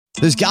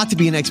There's got to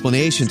be an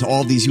explanation to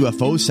all of these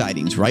UFO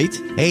sightings, right?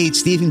 Hey,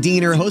 it's Stephen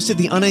Diener, host of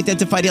the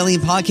Unidentified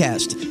Alien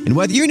Podcast. And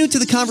whether you're new to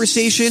the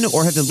conversation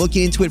or have been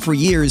looking into it for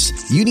years,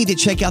 you need to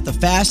check out the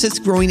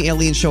fastest growing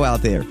alien show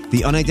out there,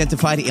 the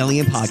Unidentified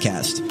Alien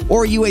Podcast,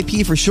 or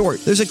UAP for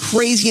short. There's a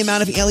crazy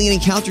amount of alien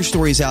encounter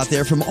stories out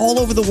there from all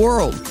over the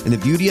world. And the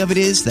beauty of it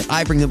is that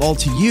I bring them all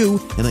to you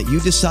and let you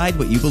decide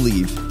what you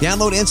believe.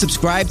 Download and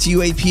subscribe to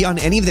UAP on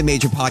any of the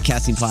major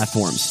podcasting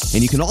platforms.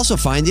 And you can also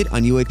find it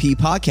on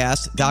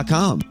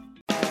UAPpodcast.com.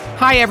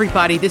 Hi,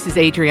 everybody. This is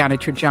Adriana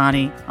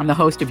Trajani. I'm the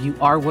host of You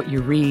Are What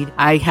You Read.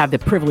 I have the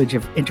privilege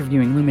of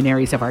interviewing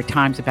luminaries of our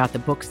times about the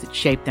books that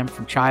shaped them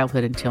from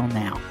childhood until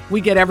now.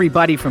 We get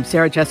everybody from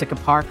Sarah Jessica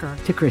Parker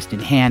to Kristen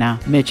Hanna,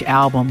 Mitch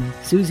Albom,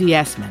 Susie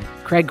Essman,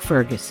 Craig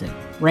Ferguson,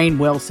 Rainn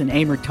Wilson,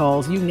 Amor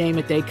Tolls, you name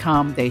it, they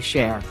come, they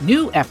share.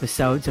 New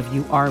episodes of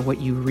You Are What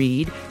You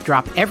Read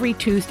drop every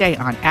Tuesday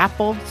on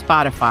Apple,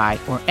 Spotify,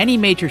 or any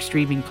major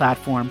streaming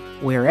platform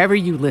wherever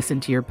you listen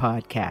to your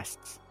podcasts.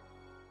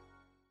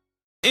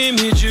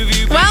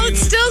 Well, it's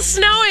still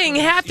snowing.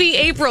 Happy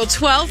April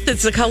 12th.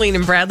 It's the Colleen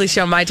and Bradley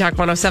Show, My Talk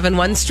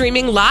 1071,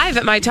 streaming live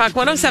at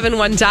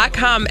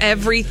MyTalk1071.com.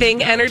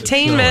 Everything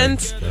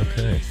Entertainment.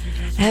 Okay.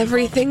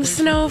 Everything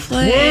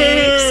snowflakes.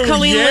 Whoa,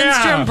 Colleen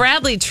Lindstrom,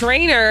 Bradley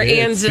Trainer,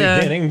 it's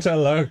beginning to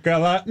look a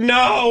lot.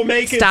 No,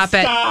 make it stop.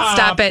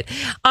 Stop it.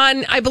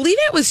 On, I believe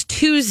it was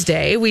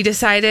Tuesday, we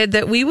decided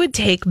that we would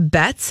take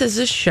bets as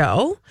a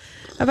show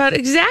about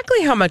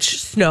exactly how much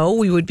snow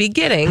we would be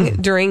getting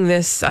during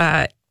this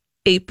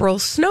April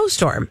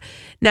snowstorm.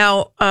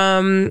 Now,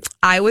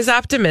 I was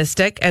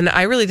optimistic, and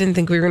I really didn't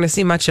think we were going to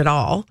see much at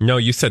all. No,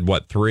 you said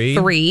what, 3?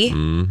 3.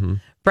 Mm-hmm.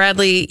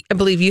 Bradley, I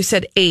believe you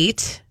said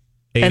 8.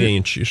 8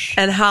 inches.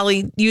 And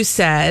Holly, you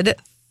said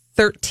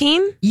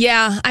 13?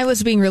 Yeah, I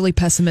was being really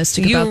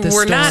pessimistic about this. You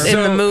were not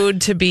in the mood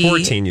to be...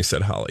 14, you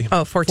said, Holly.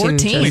 Oh, 14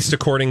 inches. At least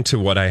according to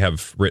what I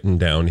have written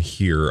down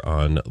here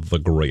on the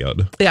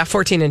grid. Yeah,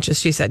 14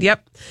 inches, she said.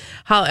 Yep.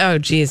 Holly, oh,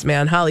 geez,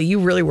 man. Holly, you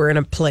really were in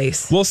a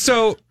place. Well,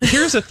 so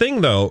here's the thing,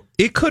 though.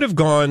 It could have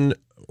gone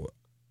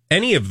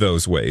any of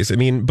those ways. I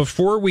mean,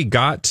 before we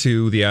got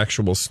to the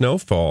actual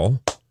snowfall...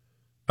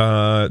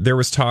 there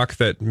was talk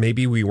that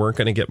maybe we weren't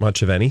going to get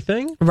much of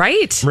anything.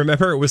 Right.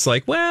 Remember, it was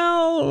like,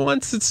 well,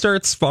 once it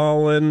starts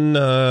falling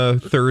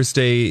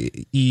Thursday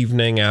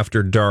evening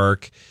after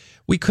dark,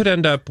 we could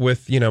end up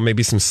with,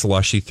 maybe some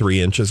slushy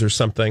 3 inches or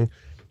something.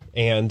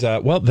 And,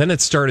 then it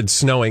started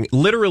snowing.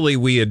 Literally,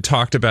 we had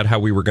talked about how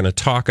we were going to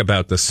talk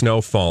about the snow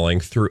falling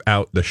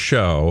throughout the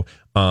show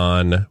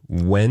on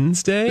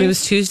Wednesday. It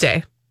was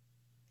Tuesday.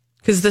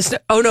 Because the snow,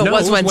 it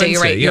was Wednesday.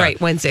 You're right. Yeah. You're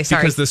right. Wednesday.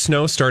 Sorry. Because the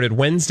snow started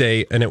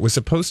Wednesday and it was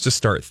supposed to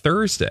start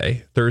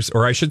Thursday.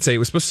 Or I should say, it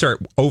was supposed to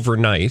start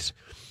overnight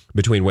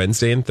between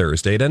Wednesday and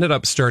Thursday. It ended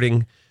up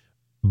starting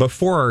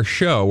before our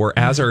show, or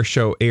as our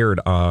show aired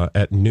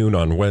at noon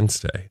on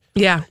Wednesday.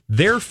 Yeah.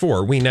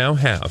 Therefore, we now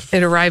have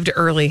it arrived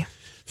early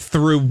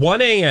through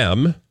 1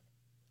 a.m.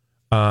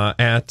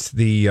 At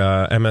the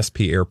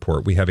MSP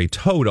airport. We have a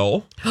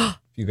total.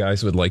 You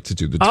guys would like to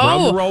do the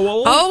drum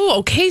roll? Oh,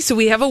 okay. So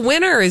we have a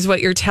winner, is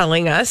what you're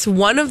telling us.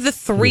 One of the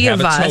three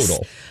of us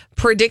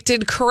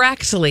predicted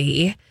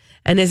correctly.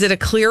 And is it a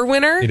clear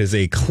winner? It is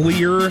a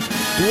clear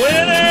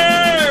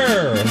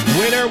winner!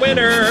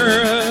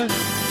 Winner!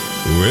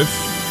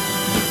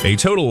 With a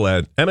total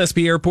at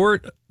MSP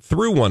Airport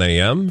through 1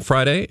 a.m.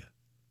 Friday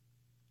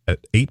at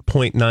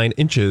 8.9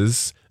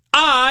 inches.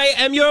 I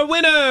am your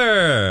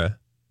winner!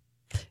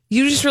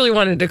 You just really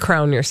wanted to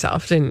crown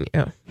yourself, didn't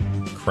you?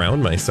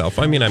 Crown myself?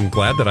 I mean, I'm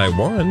glad that I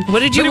won.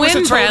 What did you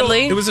win,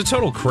 Bradley? It was a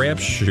total crap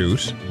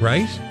shoot,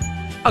 right?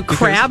 A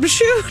crab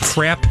shoot?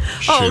 Crap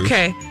shoot. Oh,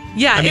 okay.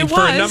 Yeah, I mean, it was.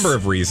 for a number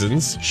of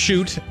reasons.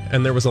 Shoot,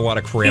 and there was a lot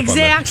of crap on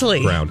the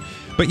ground.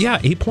 But yeah,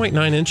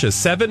 8.9 inches.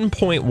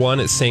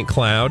 7.1 at St.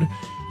 Cloud.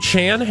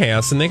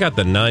 Chanhassen, they got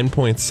the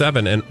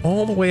 9.7. And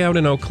all the way out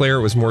in Eau Claire,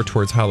 it was more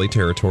towards Holly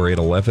territory at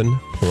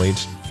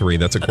 11.3.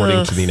 That's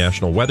according to the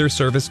National Weather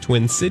Service,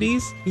 Twin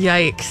Cities.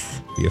 Yikes.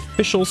 The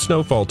official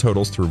snowfall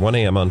totals through 1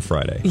 a.m. on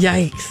Friday.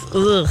 Yikes.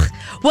 Ugh.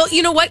 Well,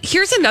 you know what?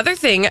 Here's another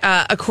thing,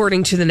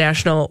 according to the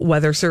National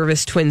Weather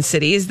Service, Twin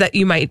Cities, that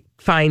you might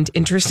find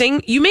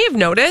interesting. You may have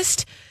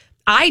noticed,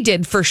 I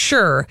did for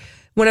sure,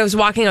 when I was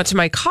walking out to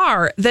my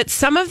car, that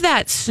some of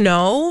that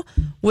snow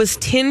was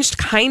tinged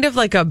kind of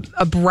like a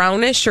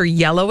brownish or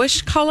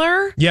yellowish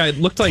color. Yeah, it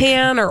looked like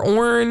tan or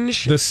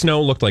orange. The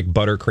snow looked like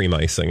buttercream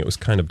icing. It was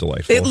kind of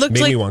delightful. It looked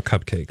made me want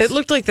cupcakes. It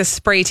looked like the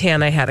spray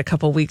tan I had a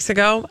couple weeks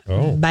ago.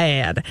 Oh,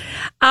 bad.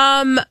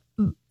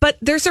 But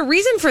there's a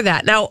reason for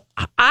that. Now,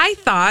 I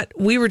thought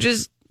we were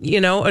just,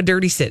 a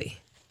dirty city.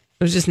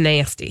 It was just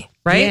nasty,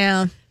 right?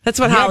 Yeah. That's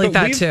what Holly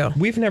thought too.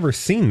 We've never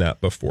seen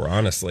that before,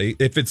 honestly.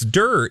 If it's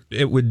dirt,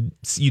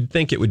 you'd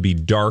think it would be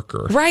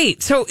darker.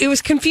 Right. So it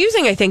was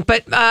confusing, I think.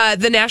 But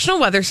the National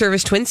Weather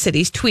Service Twin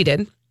Cities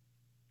tweeted,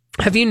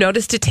 have you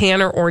noticed a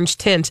tan or orange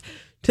tint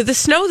to the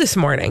snow this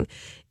morning?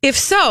 If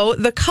so,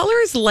 the color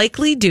is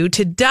likely due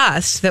to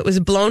dust that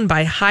was blown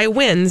by high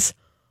winds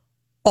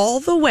all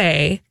the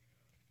way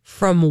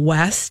from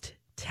West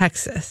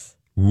Texas.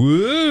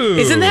 Woo!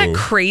 Isn't that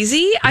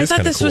crazy? I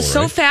thought this was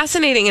so right?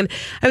 fascinating. And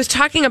I was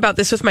talking about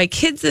this with my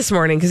kids this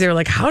morning because they were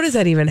like, how does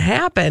that even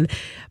happen?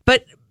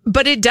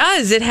 But it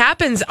does. It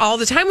happens all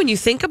the time when you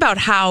think about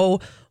how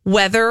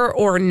weather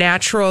or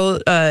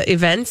natural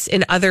events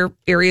in other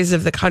areas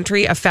of the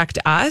country affect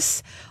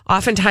us.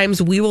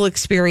 Oftentimes we will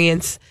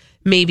experience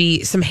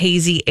maybe some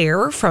hazy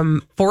air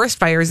from forest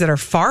fires that are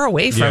far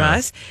away from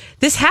us.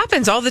 This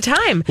happens all the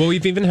time. Well,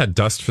 we've even had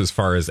dust as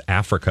far as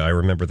Africa. I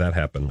remember that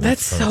happened.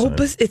 That's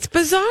it's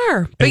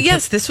bizarre. But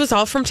yes, this was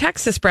all from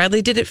Texas.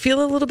 Bradley, did it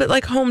feel a little bit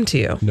like home to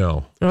you?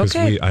 No, because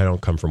I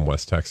don't come from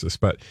West Texas.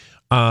 But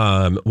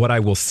what I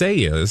will say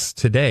is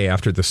today,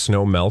 after the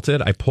snow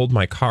melted, I pulled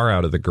my car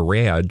out of the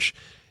garage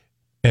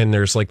and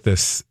there's like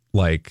this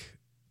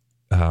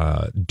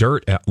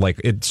dirt, like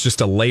it's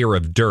just a layer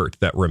of dirt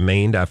that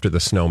remained after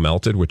the snow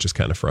melted, which is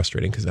kind of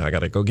frustrating because I got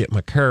to go get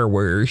my car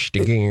washed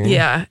again.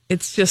 Yeah,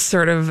 it's just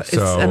sort of it's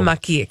a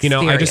mucky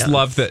experience. I just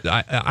love that.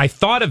 I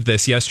thought of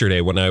this yesterday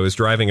when I was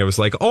driving. I was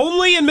like,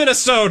 only in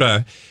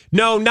Minnesota.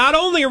 No, not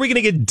only are we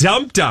going to get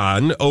dumped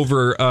on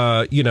over,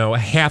 a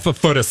half a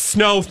foot of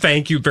snow,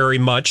 thank you very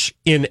much,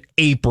 in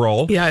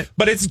April. Yeah.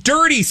 But it's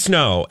dirty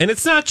snow. And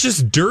it's not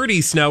just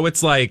dirty snow.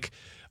 It's like,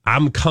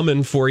 I'm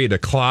coming for you to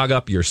clog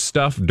up your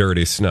stuff,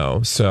 dirty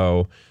snow.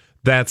 So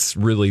that's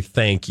really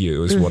thank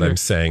you is what I'm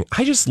saying.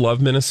 I just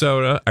love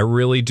Minnesota. I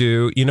really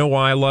do. You know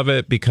why I love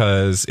it?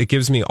 Because it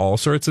gives me all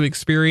sorts of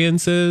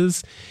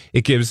experiences.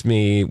 It gives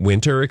me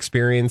winter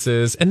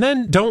experiences. And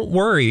then don't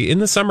worry, in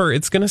the summer,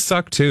 it's going to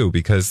suck too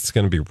because it's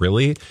going to be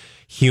really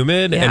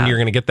humid and you're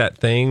going to get that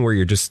thing where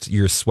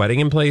you're sweating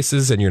in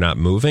places and you're not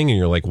moving and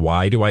you're like,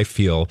 why do I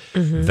feel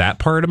that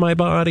part of my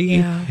body?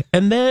 Yeah.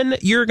 And then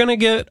you're going to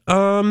get,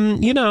 your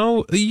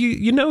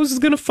nose is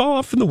going to fall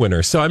off in the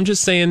winter. So I'm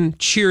just saying,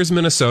 cheers,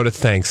 Minnesota.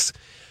 Thanks.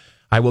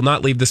 I will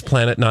not leave this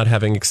planet not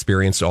having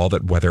experienced all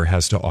that weather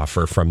has to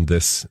offer from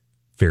this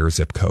fair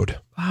zip code.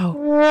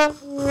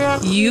 Wow.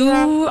 You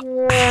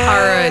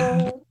are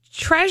a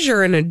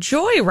treasure and a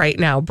joy right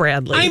now,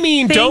 Bradley. I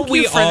mean, Thank don't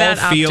we you for all that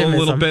feel optimism. a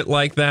little bit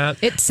like that?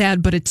 It's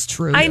sad, but it's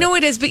true. I know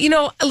it is, but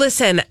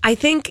listen, I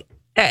think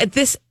at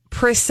this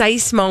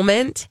precise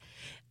moment,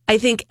 I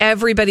think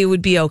everybody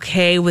would be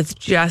okay with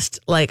just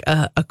like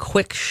a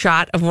quick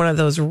shot of one of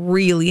those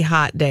really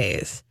hot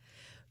days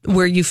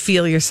where you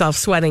feel yourself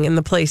sweating in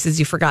the places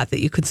you forgot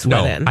that you could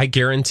sweat in. I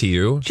guarantee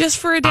you. Just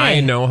for a day. I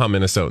know how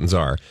Minnesotans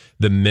are.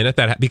 The minute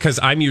that, because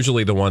I'm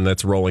usually the one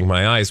that's rolling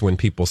my eyes when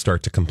people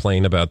start to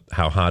complain about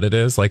how hot it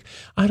is. Like,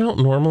 I don't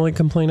normally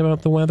complain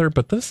about the weather,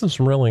 but this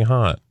is really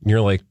hot. And you're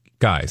like,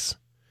 guys,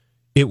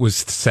 it was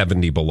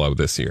 70 below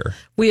this year.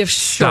 We have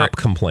Stop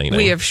complaining.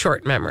 We have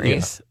short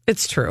memories. Yeah.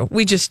 It's true.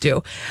 We just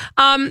do.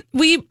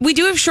 We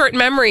do have short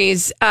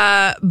memories,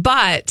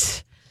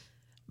 but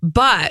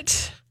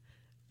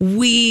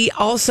we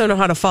also know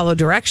how to follow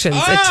directions,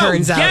 it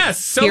turns out.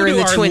 Yes, so here in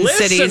the Twin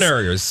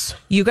listeners.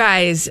 Cities. You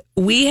guys,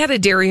 we had a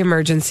dairy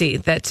emergency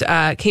that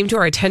came to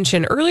our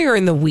attention earlier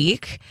in the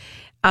week.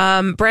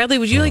 Bradley,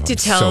 would you like to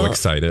tell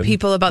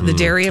people about the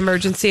dairy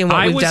emergency and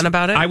what we've done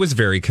about it? I was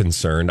very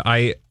concerned.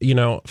 I,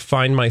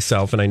 find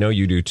myself, and I know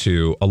you do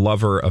too, a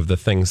lover of the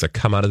things that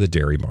come out of the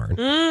dairy barn.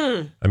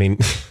 I mean...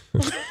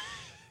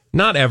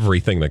 Not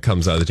everything that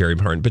comes out of the dairy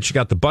barn, but you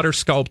got the butter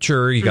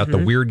sculpture, you got the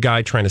weird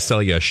guy trying to sell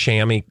you a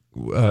chamois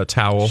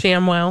towel.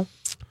 ShamWow.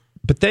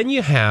 But then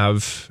you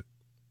have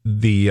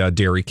the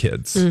dairy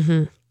kids.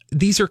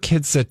 These are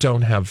kids that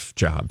don't have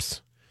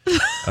jobs.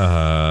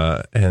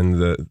 And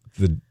the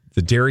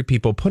dairy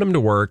people put them to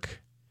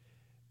work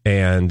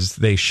and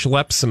they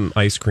schlep some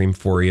ice cream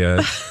for you.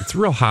 It's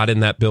real hot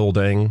in that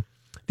building.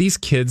 These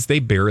kids, they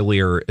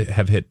barely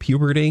have hit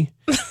puberty.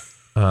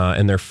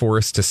 And they're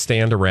forced to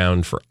stand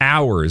around for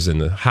hours in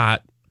the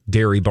hot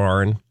dairy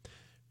barn,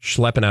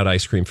 schlepping out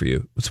ice cream for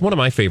you. It's one of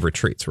my favorite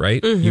treats,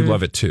 right? You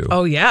love it too.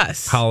 Oh,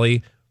 yes.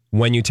 Holly,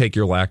 when you take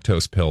your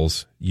lactose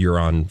pills, you're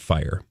on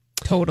fire.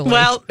 Totally.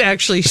 Well,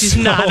 actually, she's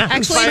not.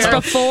 Actually, it's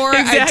before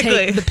I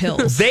take the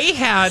pills.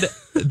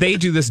 They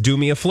do this Do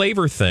Me a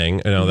Flavor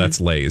thing. No,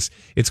 that's Lay's.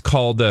 It's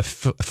called the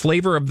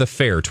Flavor of the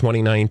Fair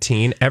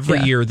 2019. Every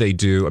year they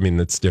do. I mean,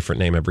 it's a different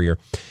name every year.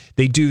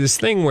 They do this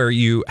thing where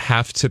you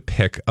have to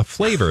pick a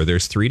flavor.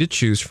 There's 3 to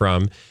choose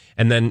from.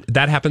 And then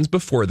that happens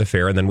before the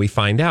fair. And then we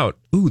find out,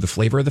 the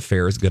flavor of the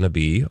fair is going to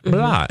be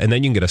blah. And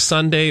then you can get a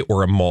sundae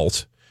or a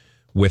malt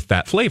with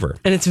that flavor.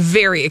 And it's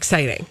very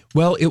exciting.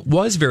 Well, it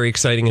was very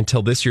exciting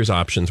until this year's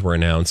options were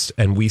announced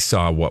and we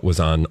saw what was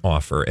on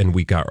offer and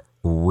we got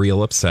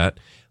real upset.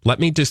 Let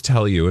me just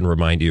tell you and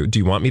remind you. Do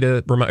you want me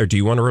to remind, or do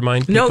you want to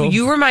remind people? No,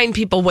 you remind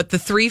people what the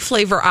 3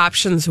 flavor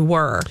options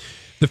were.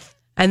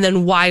 And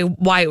then why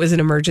it was an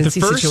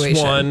emergency situation.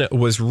 The first one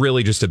was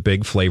really just a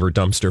big flavor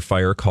dumpster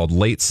fire called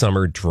Late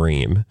Summer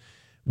Dream,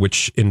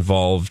 which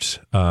involved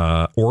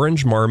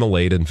orange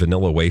marmalade and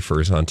vanilla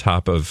wafers on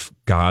top of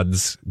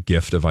God's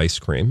gift of ice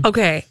cream.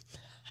 Okay.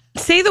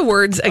 Say the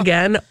words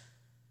again.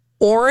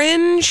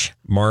 orange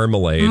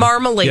marmalade.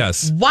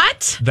 Yes.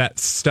 What? That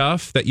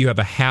stuff that you have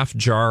a half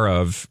jar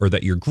of, or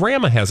that your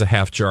grandma has a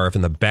half jar of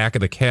in the back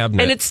of the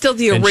cabinet. And it's still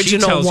the original and she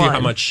tells one. you how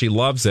much she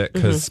loves it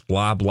because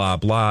blah, blah,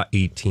 blah,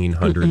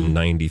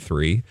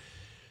 1893.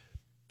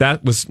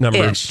 That was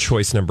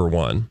choice number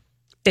one.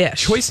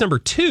 Ish. Choice number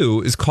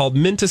two is called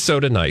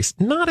Minnesota Nice.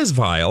 Not as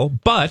vile,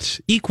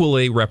 but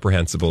equally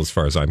reprehensible as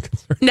far as I'm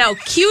concerned. Now,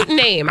 cute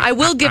name. I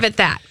will give it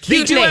that.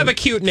 They do have a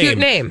cute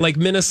name. Like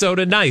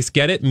Minnesota Nice.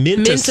 Get it?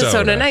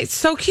 Minnesota Nice.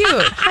 So cute.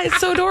 It's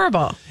so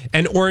adorable.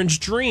 And Orange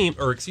Dream,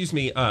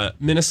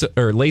 Minnesota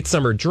or Late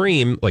Summer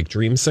Dream, like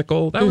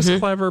Dreamsicle. That was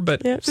clever,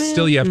 but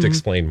still you have to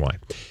explain why.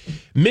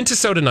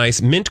 Minnesota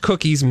Nice, mint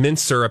cookies, mint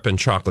syrup, and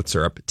chocolate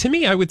syrup. To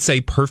me, I would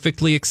say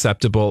perfectly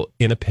acceptable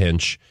in a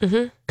pinch.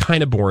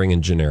 Kind of boring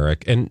and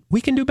generic, and we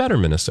can do better,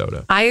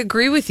 Minnesota. I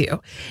agree with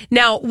you.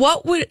 Now,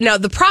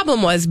 the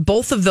problem was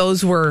both of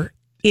those were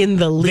in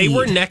the lead. They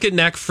were neck and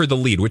neck for the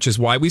lead, which is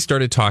why we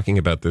started talking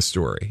about this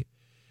story.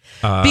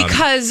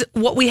 Because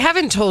what we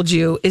haven't told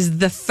you is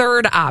the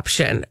third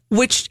option,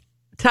 which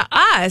to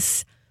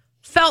us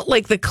felt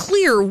like the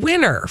clear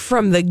winner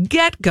from the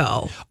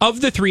get-go. Of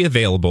the three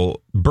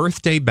available,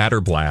 Birthday Batter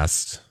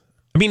Blast.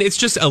 I mean, it's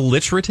just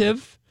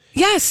alliterative.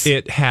 Yes.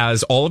 It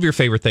has all of your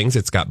favorite things.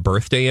 It's got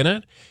birthday in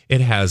it.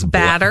 It has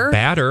batter.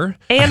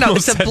 And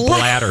it's a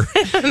bladder.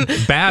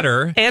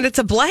 Batter. And it's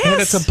a blast.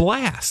 And it's a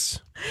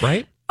blast.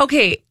 Right?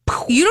 Okay.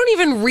 You don't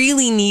even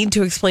really need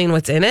to explain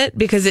what's in it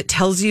because it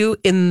tells you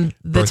in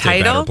the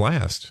Birthday title. Batter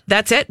Blast.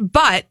 That's it.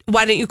 But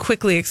why don't you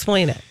quickly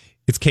explain it?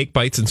 It's cake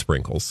bites and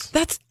sprinkles.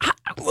 That's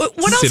what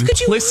else could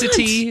you want?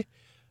 Simplicity,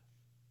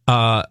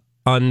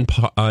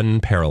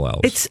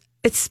 unparalleled.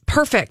 It's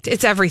perfect.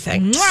 It's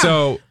everything.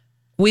 So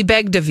we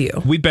begged of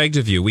you.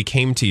 We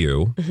came to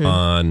you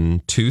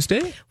on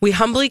Tuesday. We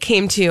humbly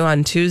came to you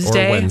on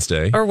Tuesday. Or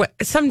Wednesday. Or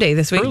someday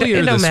this week. Earlier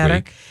it don't this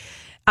matter.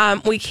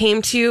 week. We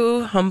came to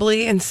you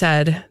humbly and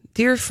said,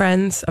 dear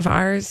friends of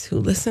ours who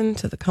listen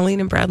to the Colleen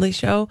and Bradley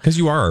show. Because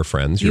you are our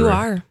friends. You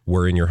are.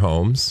 We're in your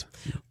homes.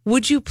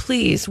 Could you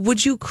please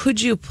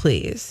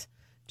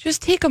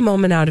just take a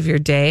moment out of your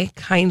day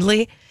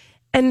kindly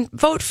and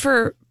vote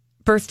for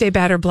Birthday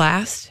Batter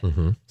Blast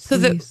so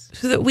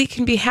that we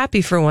can be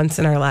happy for once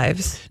in our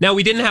lives. Now,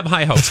 we didn't have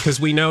high hopes because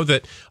we know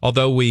that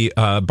although we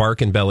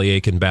bark and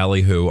bellyache and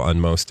ballyhoo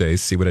on most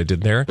days, see what I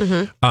did there?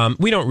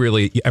 We don't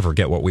really ever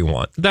get what we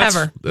want.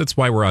 That's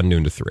why we're on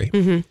noon to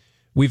 3.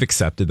 We've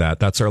accepted that.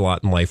 That's our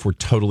lot in life. We're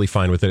totally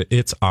fine with it.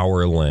 It's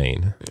our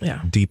lane.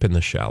 Yeah. Deep in the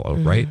shallow,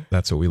 right?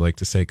 That's what we like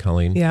to say,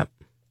 Colleen. Yeah.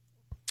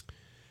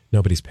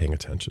 Nobody's paying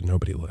attention.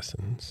 Nobody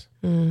listens.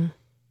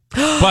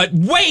 But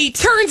wait!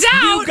 Turns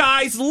out you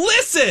guys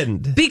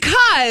listened!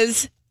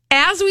 Because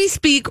as we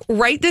speak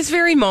right this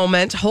very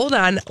moment, hold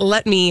on,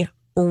 let me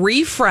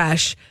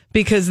refresh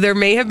because there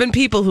may have been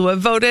people who have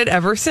voted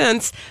ever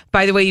since.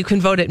 By the way, you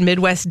can vote at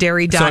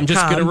MidwestDairy.com. So I'm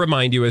just going to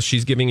remind you as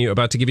she's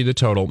about to give you the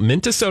total.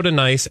 Minnesota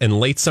Nice and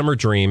Late Summer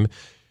Dream,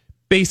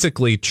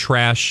 basically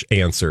trash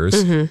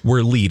answers,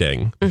 were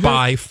leading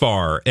by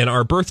far. And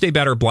our Birthday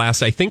Batter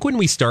Blast, I think when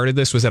we started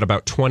this was at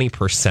about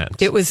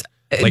 20%. It was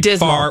like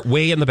dismal. Far,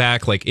 way in the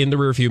back, like in the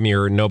rearview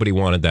mirror. Nobody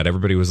wanted that.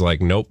 Everybody was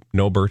like, nope,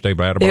 no Birthday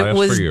Batter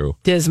Blast for you.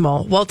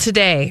 Dismal. Well,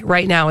 today,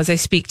 right now, as I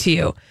speak to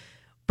you,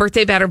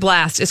 Birthday Batter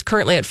Blast is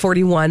currently at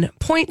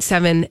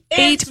 41.78%.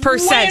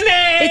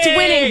 It's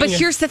winning. But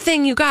here's the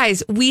thing, you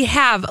guys. We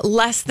have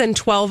less than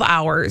 12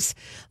 hours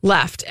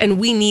left, and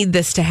we need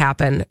this to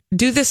happen.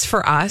 Do this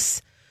for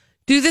us.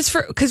 Do this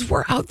because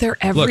we're out there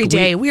every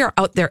day. We are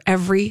out there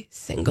every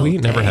single day. We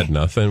never had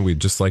nothing. We'd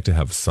just like to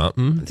have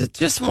something.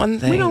 Just one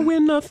thing. We don't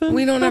win nothing.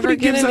 We don't ever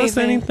get gives us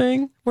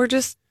anything. We're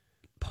just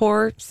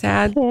poor,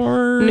 sad,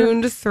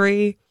 noon to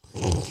 3.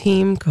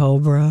 Team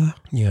Cobra.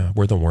 Yeah,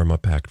 we're the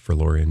warm-up act for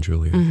Lori and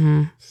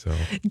Julia. So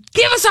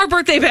give us our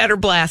Birthday Batter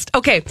Blast.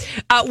 Okay,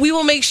 we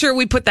will make sure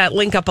we put that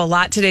link up a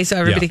lot today so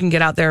everybody can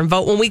get out there and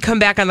vote. When we come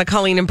back on the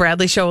Colleen and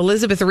Bradley show,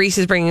 Elizabeth Reese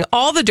is bringing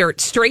all the dirt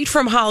straight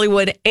from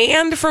Hollywood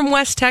and from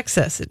West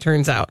Texas, it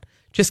turns out.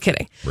 Just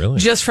kidding. Really?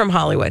 Just from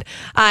Hollywood.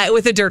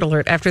 With a dirt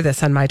alert after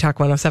this on My Talk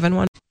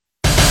 107.1.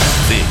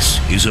 This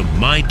is a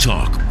My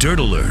Talk Dirt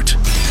Alert.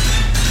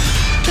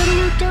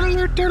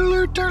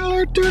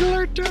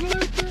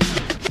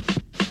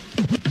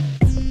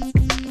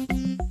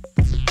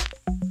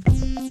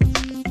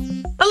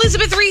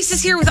 Elizabeth Reese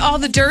is here with all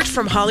the dirt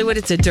from Hollywood.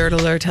 It's a dirt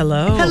alert.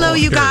 Hello. Hello,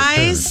 you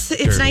guys.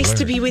 It's nice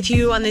to be with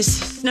you on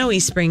this snowy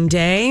spring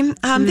day.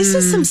 This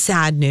is some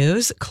sad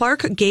news.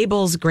 Clark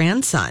Gable's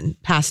grandson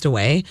passed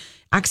away,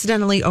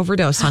 accidentally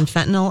overdosed on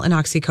fentanyl and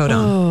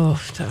oxycodone.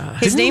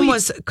 His name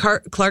was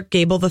Clark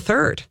Gable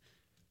III,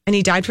 and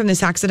he died from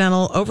this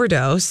accidental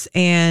overdose.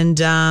 And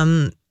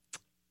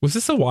was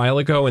this a while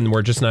ago, and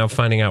we're just now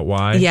finding out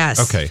why?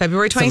 Yes. Okay.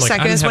 February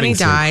 22nd is when he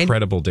died.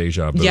 Incredible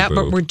deja vu. Yeah,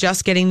 but we're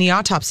just getting the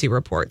autopsy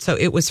report. So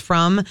it was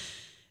from the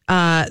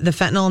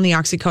fentanyl and the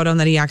oxycodone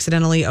that he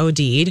accidentally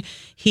OD'd.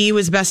 He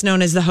was best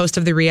known as the host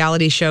of the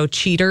reality show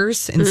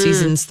Cheaters in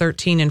seasons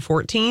 13 and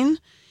 14.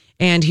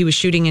 And he was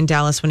shooting in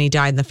Dallas when he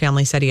died, and the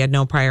family said he had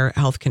no prior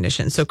health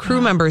conditions. So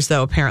crew members,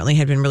 though, apparently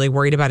had been really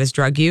worried about his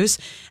drug use,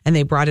 and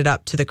they brought it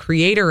up to the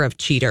creator of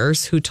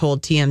Cheaters, who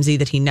told TMZ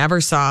that he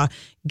never saw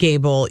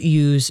Gable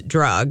use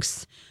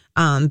drugs.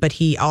 But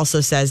he also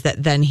says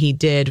that then he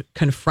did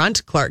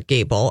confront Clark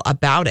Gable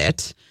about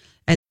it.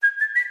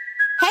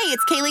 Hey,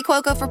 it's Kaylee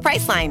Cuoco for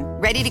Priceline.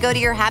 Ready to go to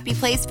your happy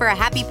place for a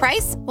happy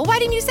price? Well, why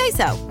didn't you say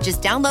so?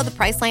 Just download the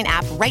Priceline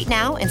app right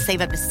now and save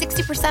up to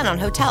 60% on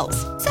hotels.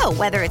 So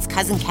whether it's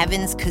Cousin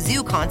Kevin's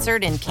Kazoo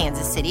Concert in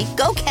Kansas City,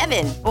 go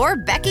Kevin, or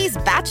Becky's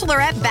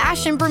Bachelorette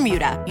Bash in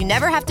Bermuda, you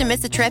never have to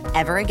miss a trip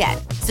ever again.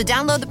 So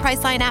download the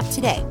Priceline app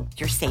today.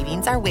 Your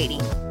savings are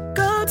waiting.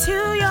 Go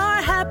to your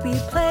happy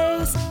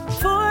place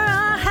for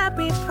a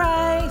happy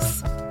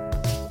price.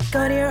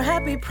 Go to your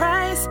happy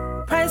price,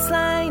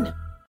 Priceline.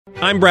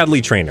 I'm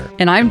Bradley Trainer.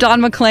 And I'm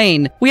Don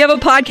McClain. We have a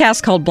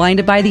podcast called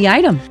Blinded by the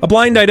Item. A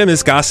blind item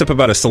is gossip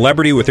about a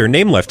celebrity with their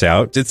name left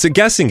out. It's a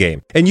guessing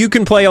game, and you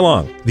can play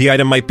along. The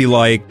item might be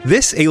like,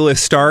 this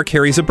A-list star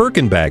carries a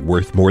Birkin bag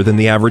worth more than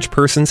the average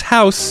person's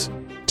house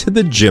to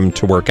the gym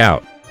to work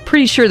out.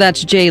 Pretty sure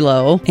that's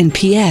J-Lo. And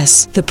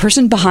P.S. the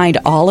person behind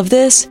all of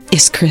this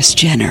is Kris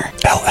Jenner,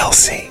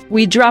 LLC.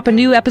 We drop a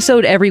new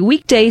episode every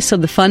weekday so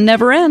the fun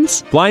never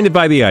ends. Blinded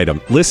by the Item.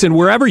 Listen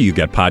wherever you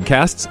get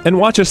podcasts and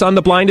watch us on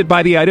the Blinded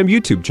by the Item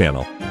YouTube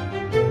channel.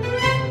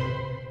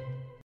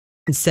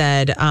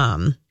 Said,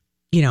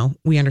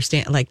 we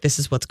understand, like, this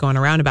is what's going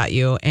around about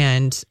you.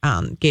 And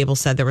Gable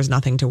said there was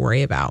nothing to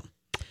worry about.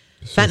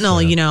 So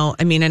fentanyl,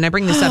 sad. And I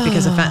bring this up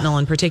because of fentanyl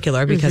in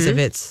particular, because of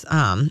its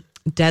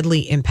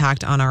deadly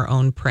impact on our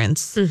own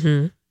Prince.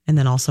 And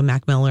then also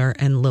Mac Miller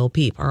and Lil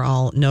Peep are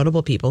all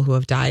notable people who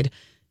have died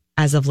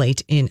as of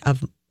late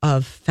of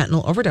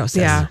fentanyl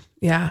overdoses.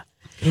 Yeah.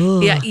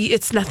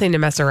 It's nothing to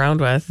mess around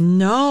with.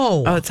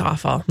 No. Oh, it's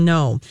awful.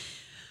 No.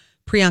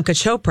 Priyanka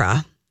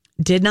Chopra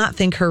did not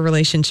think her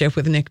relationship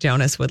with Nick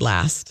Jonas would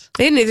last.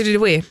 And neither did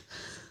we.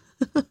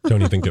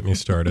 Don't even get me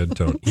started.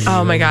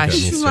 Oh my gosh.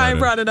 This is why I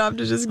brought it up,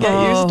 to just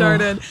get you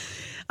started.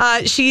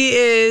 She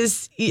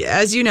is,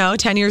 as you know,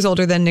 10 years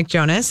older than Nick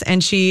Jonas,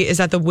 and she is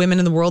at the Women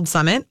in the World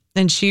Summit,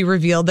 and she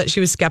revealed that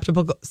she was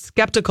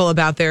skeptical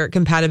about their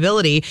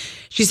compatibility.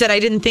 She said, I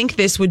didn't think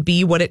this would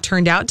be what it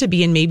turned out to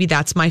be, and maybe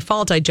that's my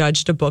fault. I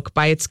judged a book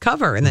by its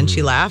cover. And then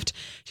she laughed.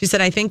 She said,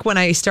 I think when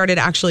I started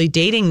actually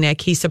dating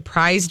Nick, he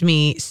surprised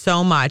me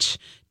so much.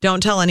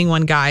 Don't tell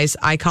anyone, guys.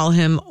 I call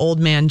him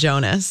Old Man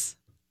Jonas.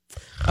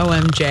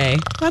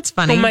 OMJ. That's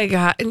funny. Oh my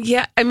God.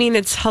 Yeah.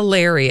 It's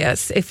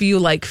hilarious if you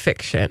like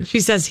fiction. She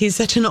says he's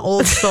such an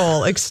old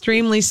soul,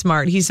 extremely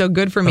smart. He's so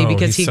good for me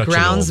because he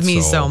grounds me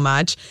so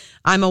much.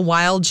 I'm a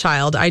wild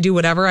child. I do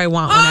whatever I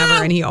want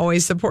whenever, and he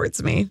always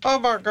supports me. Oh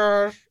my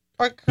gosh.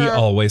 He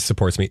always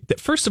supports me.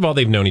 First of all,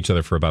 they've known each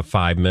other for about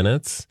 5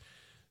 minutes.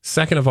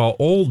 Second of all,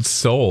 old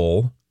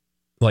soul.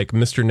 Like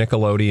Mr.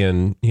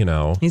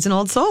 Nickelodeon, He's an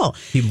old soul.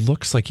 He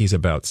looks like he's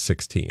about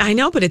 16. I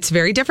know, but it's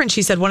very different.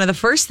 She said one of the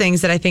first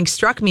things that I think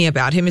struck me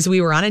about him is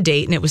we were on a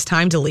date and it was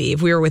time to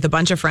leave. We were with a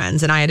bunch of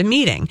friends and I had a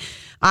meeting.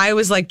 I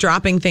was like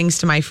dropping things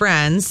to my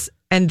friends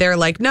and they're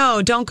like,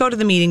 no, don't go to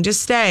the meeting,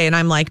 just stay. And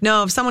I'm like,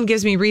 no, if someone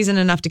gives me reason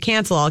enough to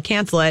cancel, I'll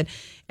cancel it.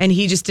 And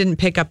he just didn't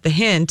pick up the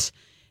hint.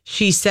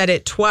 She said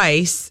it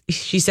twice.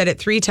 She said it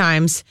 3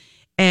 times.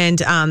 And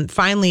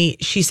finally,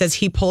 she says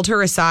he pulled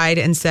her aside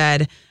and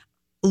said,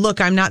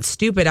 look, I'm not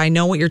stupid. I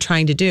know what you're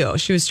trying to do.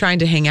 She was trying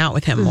to hang out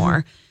with him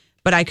more.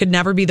 But I could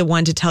never be the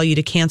one to tell you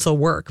to cancel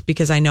work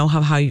because I know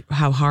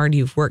how hard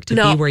you've worked to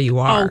be where you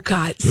are. Oh,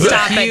 God.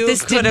 Stop it. You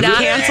could have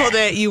canceled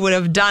it. You would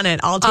have done it.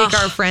 I'll take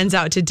our friends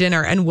out to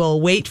dinner and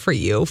we'll wait for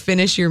you.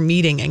 Finish your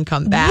meeting and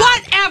come back.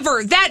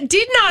 Whatever. That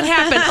did not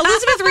happen.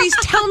 Elizabeth Reese,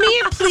 tell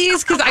me,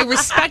 please, because I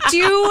respect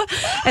you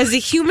as a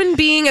human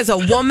being, as a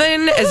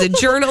woman, as a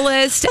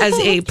journalist, as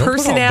a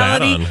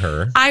personality. Don't put all that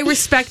on her. I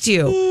respect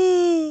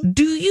you.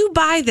 Do you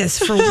buy this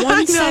for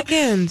 1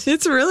 second?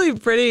 It's really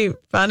pretty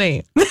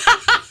funny.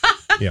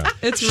 Yeah,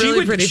 it's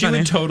really pretty funny. She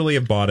would totally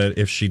have bought it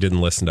if she didn't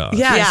listen to us.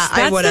 Yes,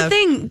 I would have.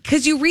 That's the thing,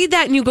 because you read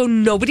that and you go,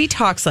 nobody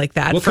talks like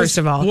that, first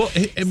of all.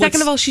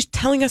 Second of all, she's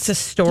telling us a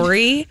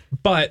story.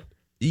 But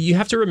you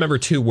have to remember,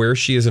 too, where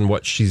she is and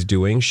what she's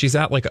doing. She's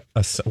at like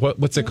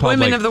what's it called?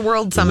 Women of the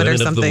World Summit or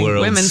something.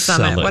 Women's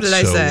Summit. What did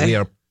I say? We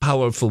are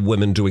powerful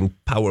women doing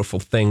powerful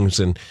things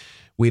and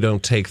we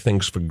don't take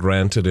things for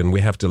granted and we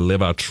have to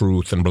live our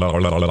truth and blah,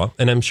 blah, blah, blah.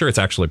 And I'm sure it's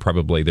actually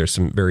probably there's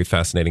some very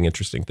fascinating,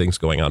 interesting things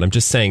going on. I'm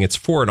just saying it's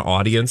for an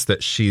audience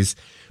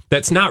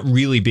that's not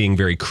really being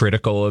very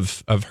critical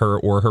of her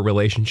or her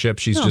relationship.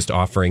 She's just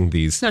offering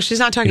these. No, she's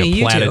not talking to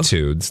you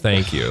platitudes.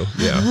 Thank you.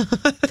 Yeah.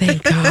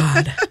 Thank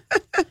God.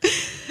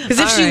 Because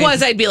if she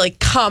was, I'd be like,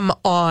 come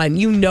on.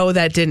 You know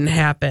that didn't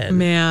happen.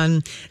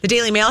 Man. The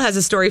Daily Mail has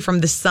a story from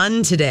The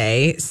Sun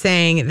today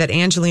saying that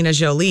Angelina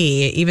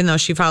Jolie, even though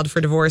she filed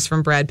for divorce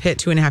from Brad Pitt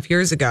 2.5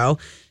 years ago,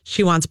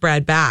 she wants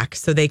Brad back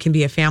so they can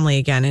be a family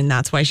again, and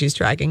that's why she's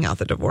dragging out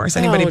the divorce.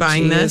 Anybody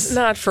buying this?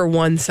 Not for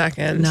 1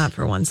 second. Not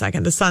for 1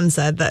 second. The Sun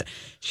said that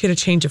she had a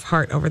change of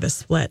heart over the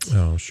split.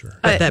 Oh, sure.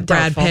 But that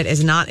Brad Doubtful. Pitt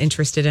is not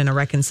interested in a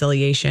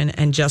reconciliation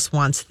and just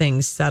wants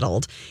things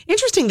settled.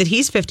 Interesting that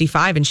he's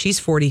 55 and she's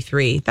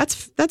 43.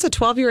 That's a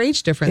 12-year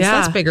age difference. Yeah.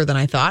 That's bigger than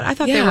I thought. I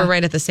thought they Yeah. were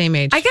right at the same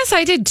age. I guess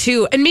I did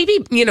too. And maybe,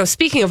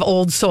 speaking of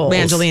old souls,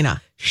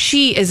 Angelina.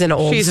 she is an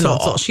old soul. She's an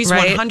old soul. She's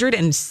right?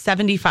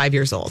 175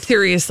 years old.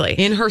 Seriously.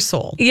 In her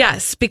soul.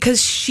 Yes,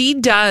 because she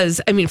does.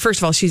 I mean,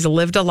 first of all, she's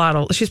lived a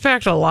lot. She's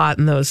packed a lot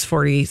in those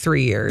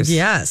 43 years.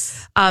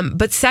 Yes.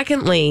 But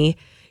secondly,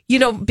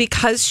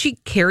 because she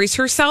carries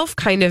herself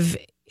kind of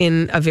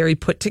in a very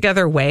put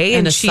together way,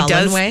 In a she sullen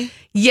does way?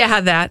 Yeah,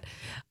 that.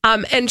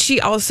 And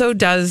she also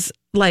does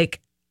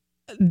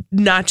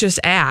not just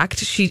act.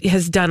 She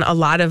has done a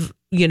lot of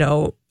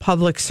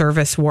public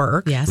service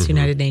work. Yes,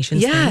 United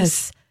Nations. Yes.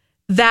 things.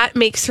 That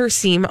makes her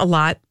seem a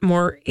lot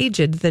more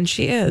aged than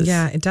she is.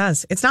 Yeah, it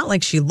does. It's not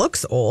like she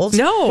looks old.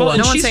 No. Well, and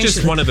no one's she's saying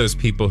just one of those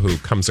people who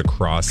comes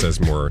across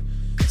as more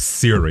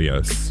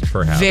serious,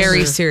 perhaps.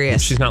 Very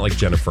serious. She's not like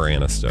Jennifer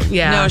Aniston.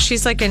 Yeah. No,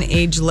 she's like an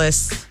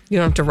ageless. You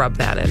don't have to rub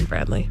that in,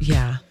 Bradley.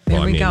 Yeah. There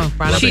Well, we go.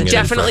 Brought up She rubbing it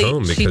in for definitely-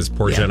 whom, because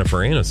poor yeah. Jennifer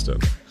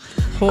Aniston.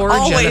 Poor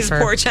Always Jennifer.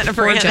 poor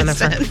Jennifer Poor Aniston.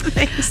 Jennifer.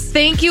 Thanks.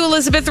 Thank you,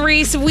 Elizabeth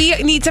Reese. We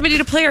need somebody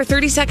to play our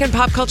 30-second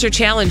pop culture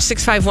challenge.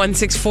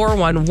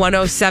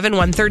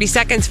 651-641-1071. 30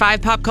 seconds,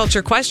 5 pop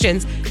culture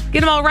questions. Get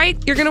them all right,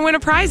 you're going to win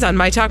a prize on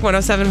My Talk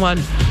 1071.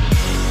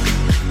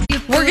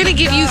 We're going to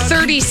give you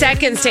 30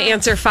 seconds to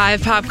answer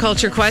 5 pop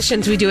culture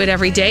questions. We do it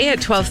every day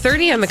at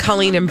 12:30 on the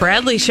Colleen and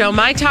Bradley Show.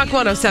 My Talk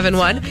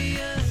 1071.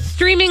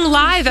 Streaming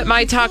live at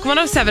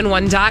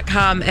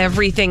mytalk1071.com.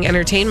 Everything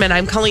Entertainment.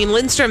 I'm Colleen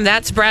Lindstrom.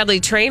 That's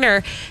Bradley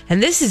Trainer.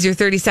 And this is your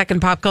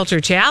 30-second pop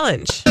culture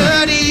challenge.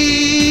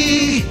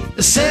 30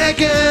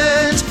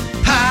 seconds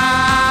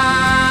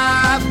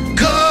pop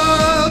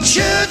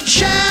culture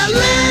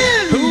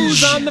challenge.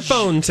 Who's on the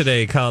phone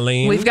today,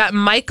 Colleen? We've got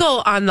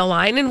Michael on the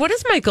line. And what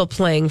is Michael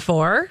playing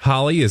for?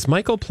 Holly, is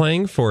Michael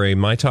playing for a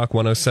My Talk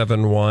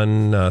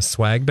 1071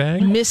 swag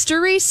bag?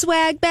 Mystery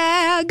swag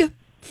bag.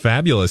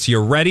 Fabulous.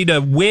 You're ready to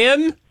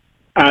win?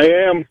 I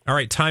am. All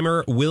right,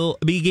 timer will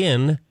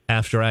begin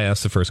after I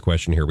ask the first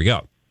question. Here we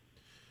go.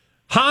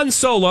 Han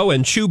Solo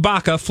and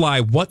Chewbacca fly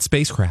what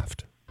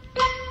spacecraft?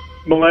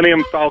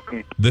 Millennium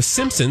Falcon. The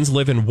Simpsons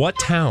live in what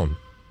town?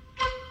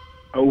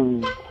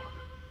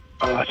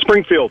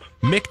 Springfield.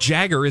 Mick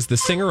Jagger is the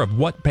singer of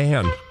what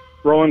band?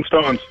 Rolling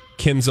Stones.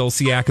 Kim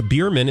Zolciak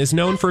Biermann is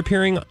known for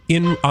appearing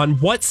on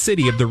what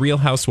city of the Real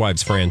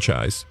Housewives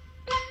franchise?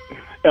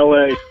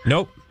 L.A.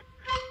 Nope.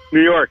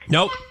 New York.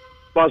 Nope.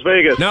 Las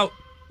Vegas. Nope.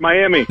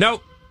 Miami.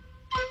 Nope.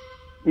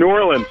 New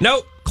Orleans.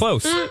 Nope.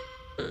 Close.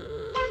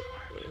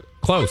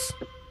 Close.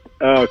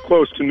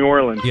 Close to New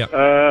Orleans.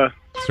 Yeah.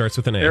 Starts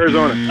with an A.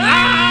 Arizona.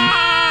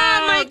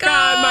 Oh,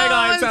 God, Michael,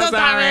 I'm so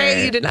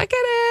sorry. You did not get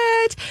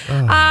it.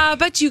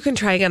 But you can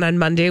try again on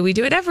Monday. We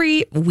do it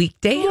every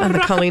weekday on the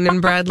Colleen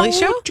and Bradley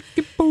Show.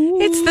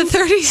 It's the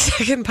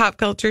 30-second pop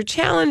culture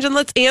challenge. And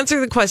let's answer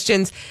the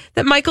questions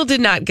that Michael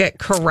did not get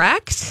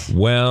correct.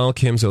 Well,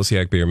 Kim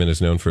Zolciak Biermann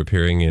is known for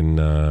appearing in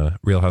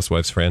Real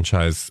Housewives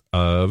franchise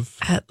of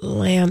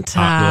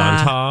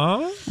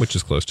Atlanta, which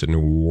is close to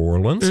New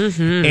Orleans.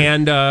 Mm-hmm.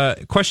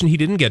 And question he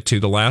didn't get to,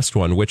 the last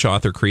one, which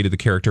author created the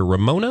character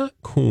Ramona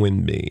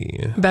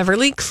Quimby?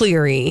 Beverly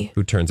Cleary.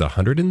 Who turns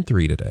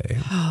 103 today.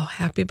 Oh,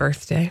 happy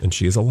birthday. And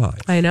she is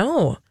alive. I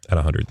know. At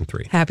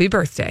 103. Happy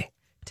birthday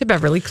to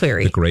Beverly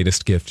Cleary. The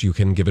greatest gift you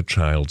can give a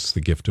child is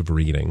the gift of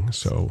reading.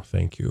 So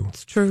thank you.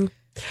 It's true.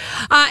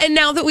 And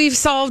now that we've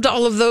solved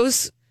all of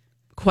those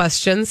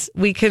questions,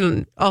 we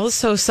can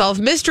also solve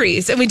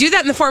mysteries. And we do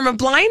that in the form of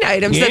blind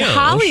items that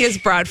Holly has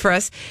brought for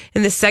us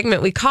in this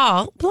segment we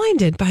call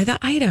Blinded by the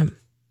Item.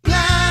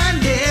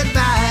 Blinded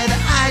by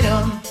the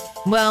item.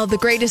 Well, the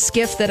greatest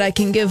gift that I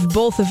can give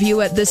both of you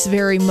at this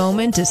very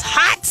moment is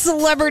hot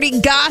celebrity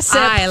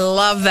gossip. I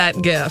love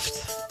that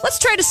gift. Let's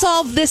try to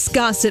solve this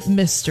gossip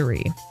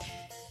mystery.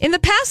 In the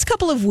past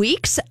couple of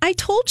weeks, I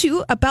told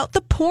you about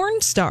the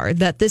porn star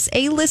that this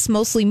A-list,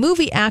 mostly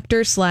movie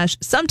actor /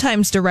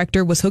 sometimes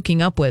director was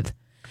hooking up with.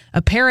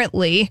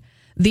 Apparently,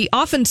 the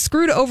often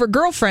screwed over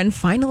girlfriend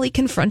finally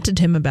confronted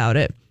him about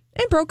it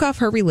and broke off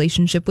her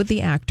relationship with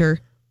the actor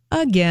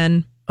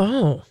again.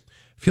 Oh.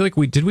 I feel like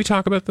did we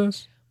talk about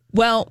this?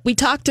 Well, we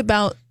talked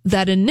about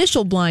that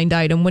initial blind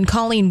item when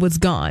Colleen was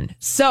gone.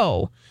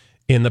 So,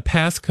 in the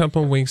past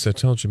couple of weeks, I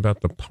told you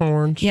about the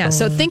porn star. Yeah,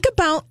 so think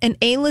about an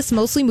A-list,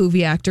 mostly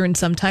movie actor and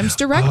sometimes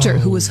director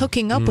who was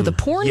hooking up with a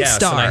porn star.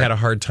 Yes, and I had a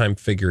hard time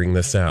figuring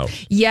this out.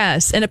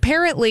 Yes, and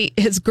apparently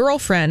his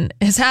girlfriend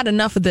has had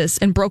enough of this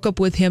and broke up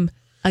with him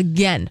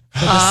again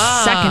for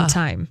the second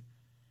time.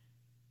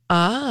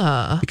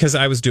 Because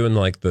I was doing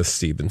like the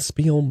Steven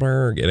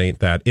Spielberg. It ain't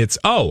that. It's,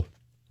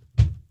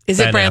 Is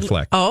Ben it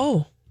Bradley?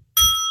 Affleck.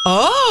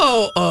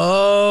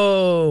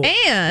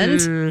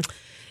 And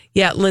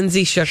Yeah,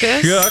 Lindsay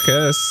Shookus.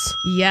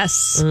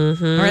 Yes. All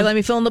right, let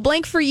me fill in the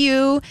blank for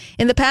you.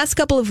 In the past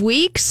couple of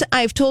weeks,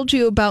 I've told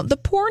you about the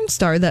porn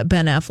star that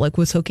Ben Affleck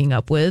was hooking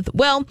up with.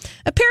 Well,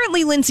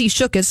 apparently Lindsay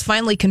Shookus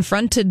finally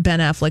confronted Ben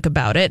Affleck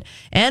about it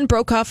and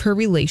broke off her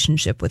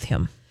relationship with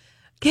him.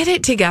 Get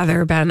it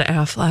together, Ben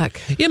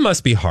Affleck. It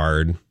must be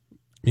hard,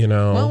 you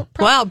know.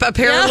 Well,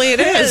 apparently it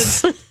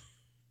is.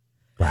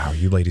 Wow,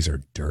 you ladies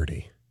are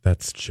dirty.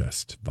 That's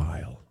just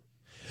vile.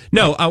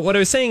 No, what I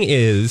was saying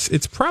is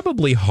it's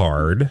probably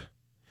hard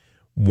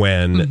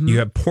when you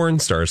have porn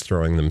stars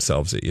throwing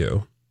themselves at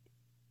you.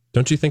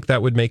 Don't you think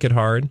that would make it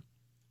hard?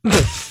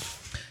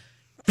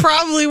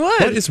 Probably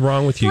would. What is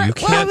wrong with you? You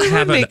can't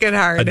have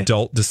an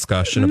adult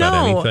discussion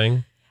about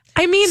anything.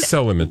 I mean,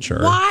 so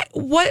immature.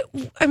 What?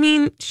 I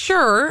mean,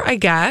 sure, I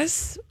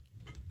guess,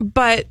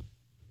 but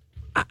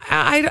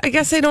I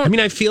guess I don't. I mean,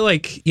 I feel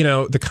like, you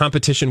know, the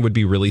competition would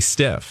be really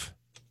stiff.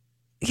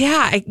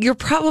 Yeah, you're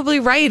probably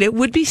right. It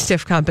would be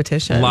stiff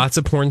competition. Lots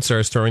of porn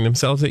stars throwing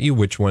themselves at you.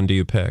 Which one do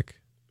you pick?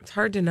 It's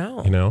hard to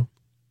know. You know?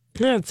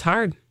 Yeah, it's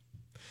hard.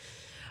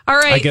 All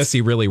right. I guess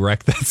he really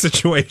wrecked that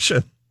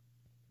situation.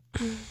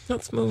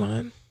 Let's move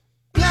on.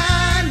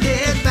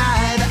 Blinded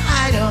by the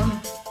item.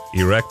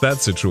 He wrecked that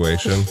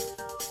situation.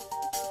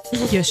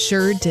 You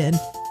sure did.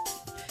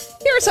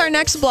 Here's our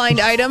next blind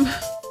item.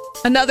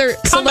 Another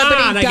Come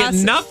celebrity on, I gossip.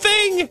 get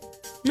nothing.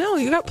 No,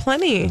 you got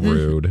plenty.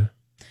 Rude.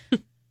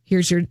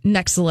 Here's your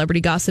next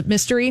celebrity gossip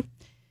mystery.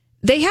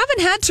 They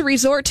haven't had to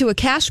resort to a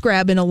cash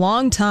grab in a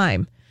long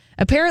time.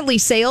 Apparently,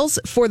 sales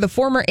for the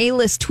former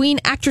A-list tween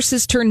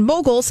actresses turned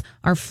moguls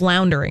are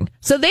floundering.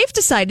 So they've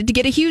decided to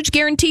get a huge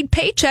guaranteed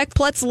paycheck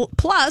plus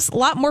a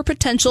lot more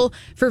potential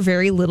for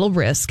very little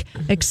risk,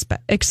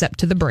 except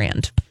to the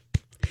brand.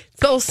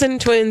 It's the Olsen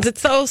twins.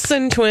 It's the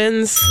Olsen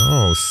twins.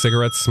 Oh,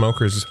 cigarette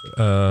smokers.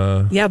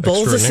 Yeah,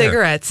 bowls of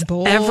cigarettes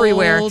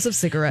everywhere. Bowls of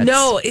cigarettes.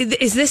 No,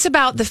 is this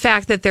about the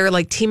fact that they're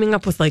like teaming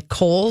up with like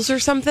Kohl's or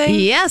something?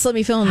 Yes, let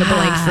me fill in the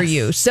blank for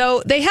you.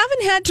 So they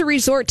haven't had to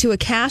resort to a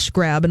cash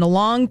grab in a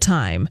long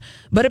time,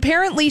 but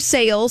apparently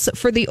sales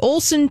for the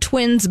Olsen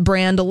twins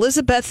brand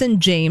Elizabeth and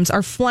James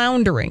are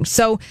floundering.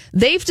 So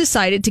they've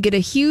decided to get a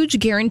huge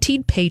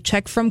guaranteed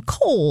paycheck from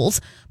Kohl's,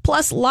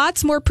 plus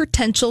lots more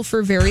potential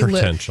for very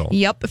little.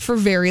 Yep, for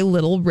very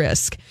little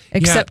risk,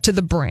 except to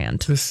the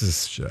brand. This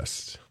is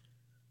just,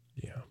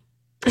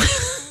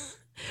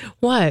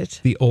 What?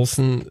 The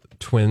Olsen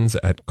twins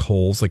at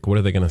Kohl's, like, what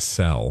are they going to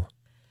sell?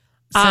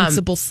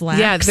 Sensible slacks.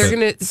 Yeah, they're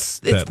going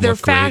to, they're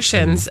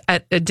fashions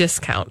at a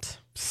discount.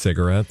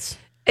 Cigarettes.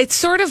 It's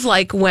sort of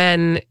like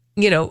when,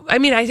 you know, I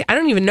mean, I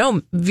don't even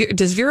know.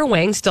 Does Vera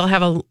Wang still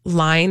have a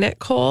line at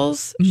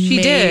Kohl's?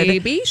 She did.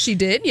 Maybe she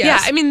did, yes. Yeah,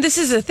 I mean, this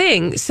is a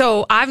thing.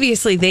 So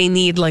obviously they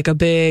need like a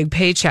big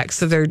paycheck.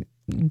 So they're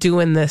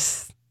doing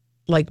this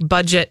like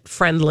budget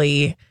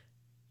friendly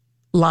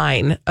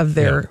line of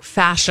their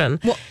fashion.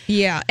 Well,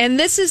 yeah. And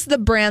this is the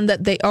brand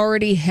that they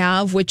already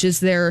have, which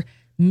is their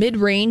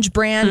mid-range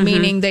brand,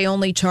 meaning they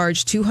only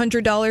charge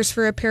 $200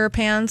 for a pair of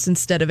pants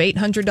instead of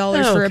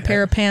 $800 for a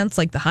pair of pants,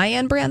 like the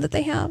high-end brand that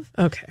they have.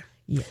 Okay.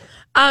 Yeah.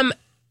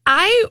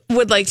 I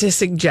would like to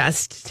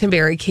suggest to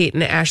Mary Kate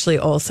and Ashley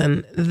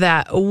Olsen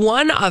that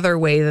one other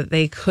way that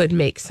they could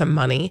make some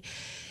money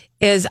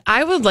is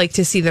I would like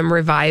to see them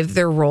revive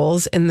their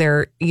roles in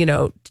their, you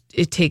know,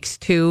 It Takes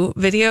Two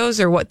videos,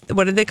 or what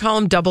did they call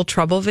them? Double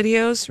Trouble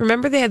videos.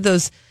 Remember they had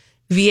those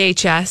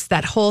VHS,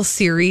 that whole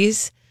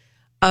series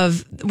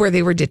of where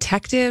they were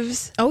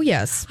detectives? Oh,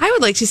 yes. I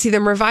would like to see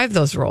them revive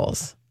those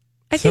roles.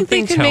 I think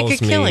they could make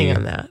a killing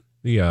on that.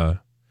 Yeah.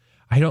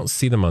 I don't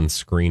see them on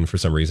screen for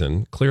some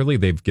reason. Clearly,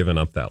 they've given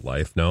up that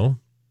life, no?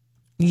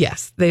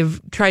 Yes, they've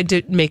tried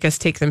to make us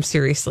take them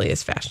seriously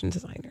as fashion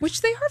designers.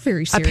 Which they are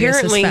very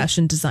serious as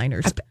fashion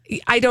designers.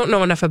 I don't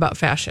know enough about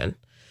fashion,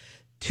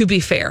 to be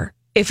fair.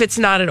 If it's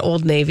not an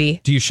Old Navy.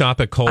 Do you shop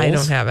at Kohl's? I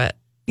don't have it.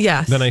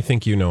 Yes. Then I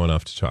think you know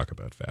enough to talk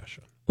about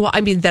fashion. Well,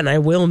 I mean, then I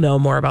will know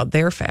more about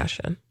their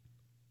fashion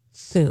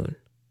soon.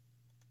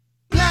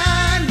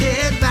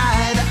 Blinded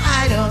by the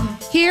item.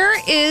 Here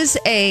is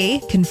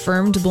a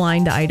confirmed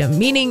blind item,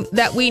 meaning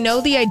that we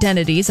know the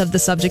identities of the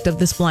subject of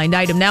this blind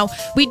item. Now,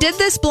 we did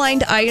this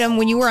blind item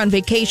when you were on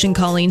vacation,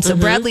 Colleen. So,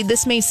 Bradley,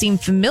 this may seem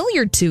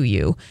familiar to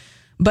you.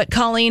 But,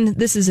 Colleen,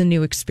 this is a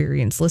new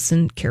experience.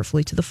 Listen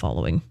carefully to the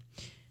following.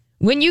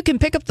 When you can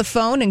pick up the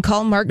phone and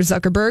call Mark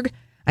Zuckerberg,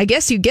 I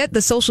guess you get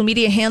the social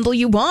media handle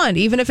you want,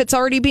 even if it's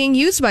already being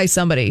used by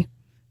somebody.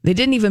 They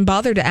didn't even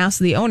bother to ask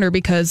the owner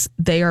because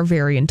they are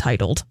very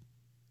entitled.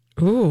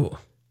 Ooh.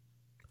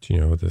 Do you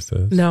know what this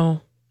is?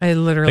 No, I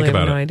literally have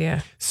no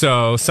idea.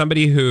 So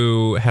somebody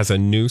who has a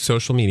new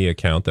social media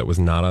account that was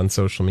not on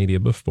social media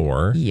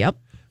before. Yep.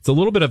 It's a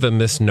little bit of a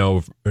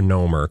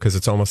misnomer because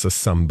it's almost a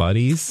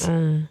somebody's.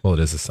 Well, it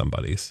is a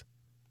somebody's.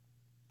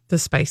 The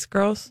Spice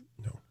Girls?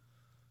 No.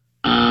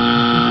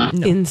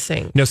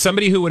 NSYNC. No,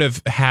 somebody who would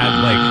have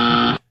had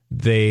like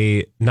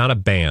not a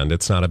band.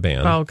 It's not a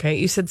band. Oh, okay.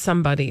 You said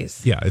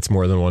somebody's. Yeah, it's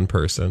more than one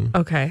person.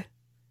 Okay.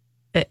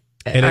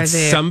 And are it's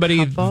they somebody.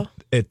 a couple?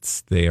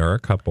 They are a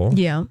couple.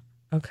 Yeah.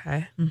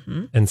 Okay.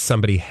 And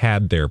somebody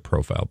had their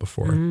profile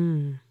before.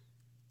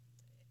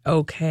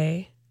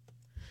 Okay.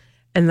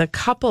 And the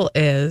couple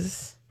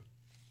is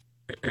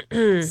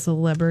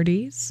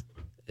Celebrities.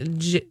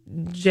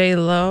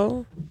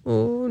 J-Lo.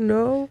 Oh,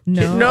 no.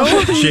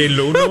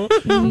 J-Lo,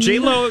 no.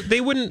 J-Lo,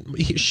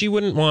 she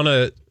wouldn't want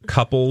a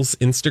couple's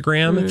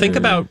Instagram. Think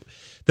about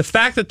the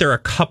fact that they're a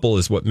couple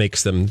is what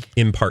makes them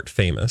in part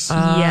famous.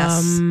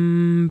 Yes.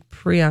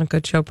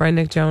 Priyanka Chopra,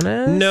 Nick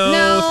Jonas.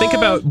 No, think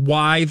about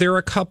why they're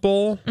a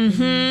couple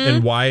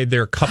and why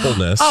their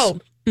coupleness.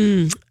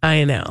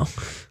 I know.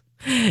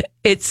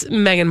 It's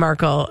Meghan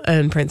Markle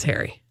and Prince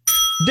Harry.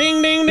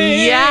 Ding, ding, ding.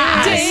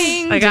 Yes.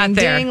 Ding, I got ding,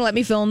 there. ding. Let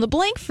me fill in the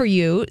blank for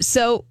you.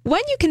 So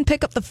when you can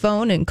pick up the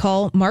phone and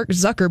call Mark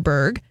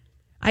Zuckerberg,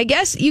 I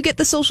guess you get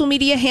the social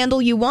media handle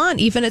you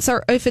want, even if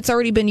it's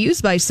already been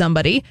used by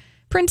somebody.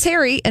 Prince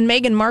Harry and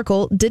Meghan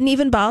Markle didn't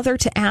even bother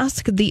to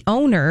ask the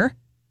owner.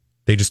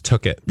 They just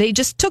took it.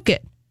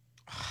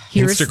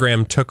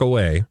 Instagram took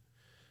away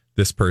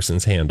this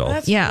person's handle.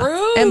 That's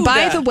rude. And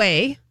by the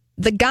way,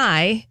 the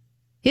guy,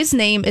 his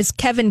name is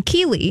Kevin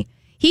Keeley.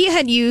 He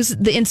had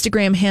used the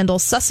Instagram handle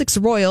Sussex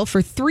Royal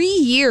for 3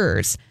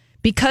 years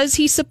because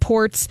he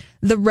supports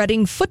the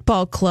Reading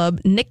Football Club,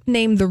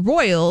 nicknamed the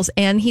Royals,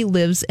 and he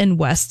lives in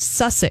West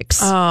Sussex.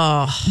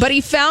 Oh. But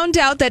he found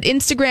out that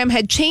Instagram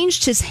had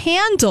changed his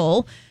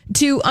handle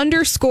to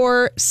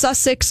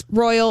 _Sussex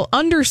Royal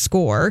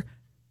 _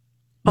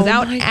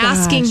 without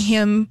asking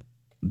him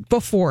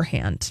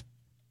beforehand.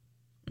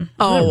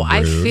 Oh,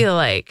 I feel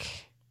like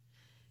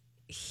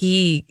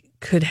he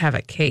could have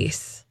a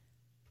case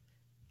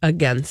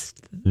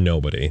against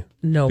nobody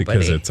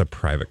because it's a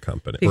private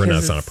company. Or no,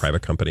 it's not a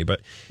private company,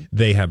 but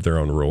they have their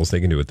own rules. They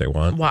can do what they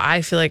want. Well,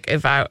 I feel like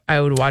if I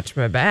would watch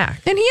my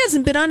back. And he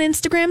hasn't been on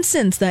Instagram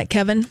since that,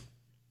 Kevin.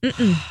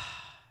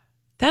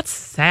 That's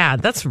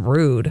sad. That's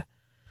rude.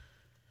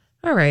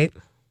 All right.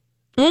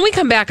 When we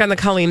come back on the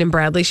Colleen and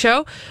Bradley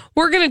Show,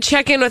 we're going to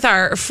check in with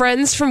our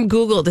friends from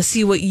Google to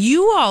see what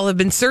you all have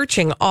been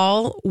searching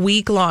all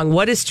week long.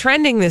 What is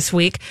trending this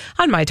week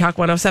on My Talk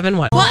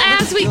 1071? Well,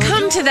 as we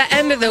come to the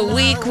end of the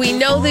week, we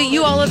know that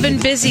you all have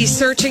been busy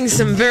searching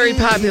some very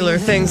popular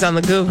things on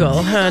the Google.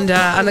 And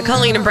on the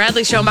Colleen and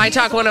Bradley Show, My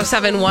Talk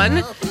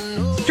 1071.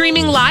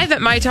 Streaming live at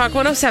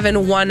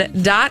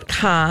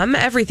mytalk1071.com.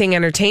 Everything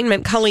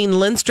Entertainment. Colleen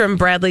Lindstrom,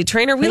 Bradley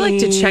Trainer. We like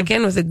to check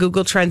in with a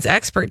Google Trends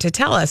expert to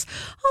tell us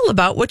all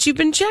about what you've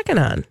been checking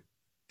on.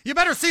 You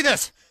better see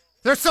this.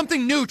 There's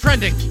something new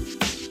trending.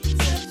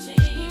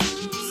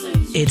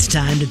 It's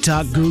time to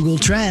talk Google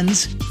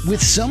Trends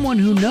with someone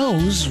who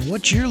knows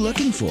what you're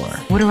looking for.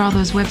 What are all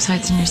those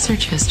websites in your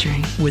search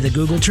history? With a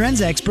Google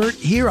Trends expert,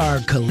 here are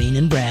Colleen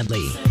and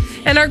Bradley.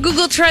 And our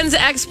Google Trends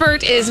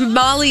expert is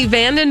Molly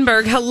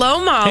Vandenberg.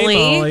 Hello, Molly.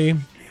 Hey, Molly.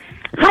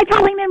 Hi,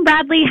 Colleen and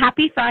Bradley.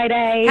 Happy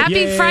Friday.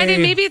 Happy Friday.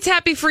 Maybe it's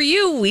happy for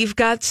you. We've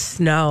got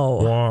snow.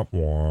 Womp,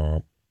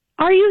 womp.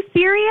 Are you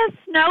serious?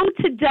 Snow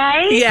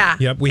today? Yeah.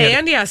 Yep. We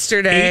had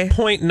yesterday.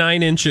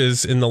 8.9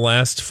 inches in the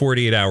last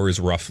 48 hours,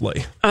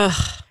 roughly. Ugh.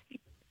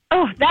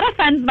 Oh, that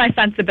offends my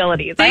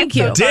sensibilities. Thank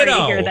you. I'm so sorry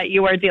to hear that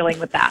you are dealing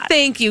with that.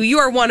 Thank you. You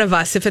are one of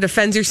us if it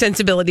offends your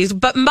sensibilities.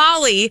 But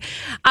Molly,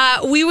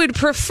 we would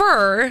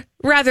prefer,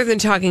 rather than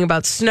talking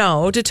about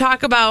snow, to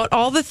talk about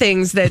all the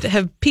things that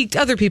have piqued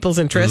other people's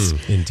interest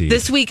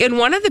this week. And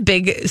one of the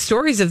big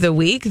stories of the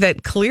week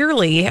that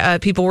clearly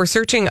people were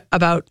searching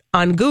about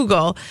on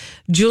Google,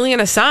 Julian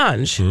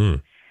Assange.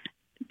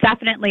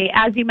 Definitely.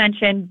 As you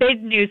mentioned,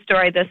 big news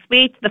story this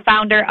week. The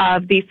founder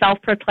of the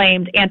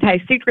self-proclaimed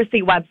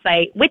anti-secrecy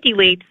website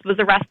WikiLeaks was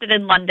arrested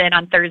in London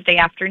on Thursday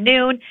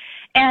afternoon.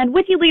 And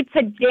WikiLeaks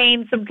had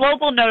gained some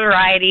global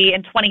notoriety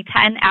in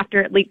 2010 after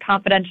it leaked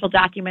confidential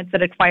documents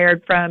it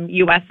acquired from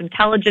U.S.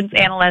 intelligence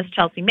analyst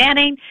Chelsea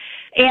Manning.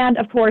 And,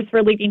 of course,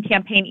 for leaking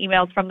campaign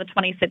emails from the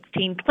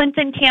 2016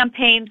 Clinton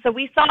campaign. So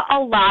we saw a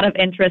lot of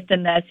interest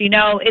in this. You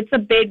know, it's a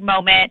big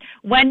moment.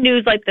 When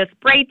news like this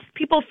breaks,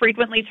 people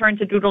frequently turn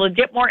to Google to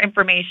get more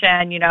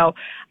information, you know,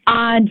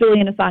 on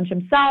Julian Assange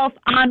himself,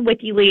 on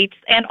WikiLeaks,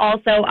 and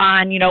also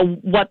on, you know,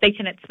 what they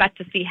can expect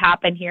to see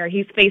happen here.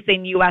 He's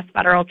facing U.S.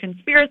 federal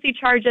conspiracy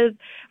charges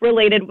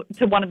related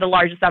to one of the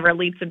largest ever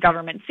leaks of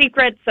government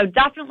secrets. So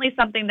definitely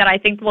something that I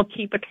think we'll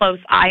keep a close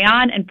eye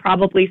on and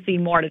probably see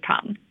more to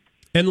come.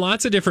 And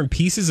lots of different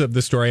pieces of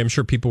the story I'm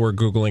sure people were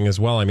Googling as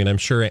well. I mean, I'm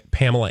sure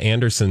Pamela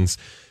Anderson's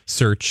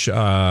search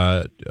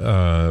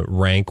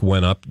rank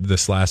went up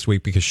this last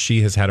week because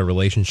she has had a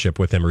relationship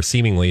with him, or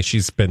seemingly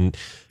she's been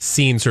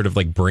seen sort of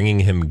like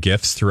bringing him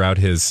gifts throughout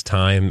his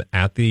time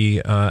at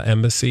the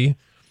embassy.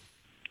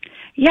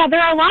 Yeah,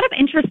 there are a lot of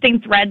interesting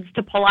threads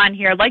to pull on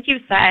here. Like you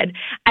said,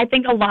 I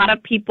think a lot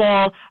of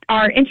people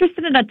are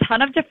interested in a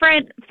ton of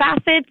different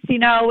facets. You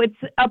know, it's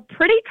a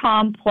pretty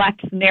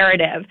complex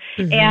narrative.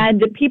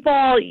 And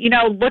people, you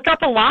know, look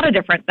up a lot of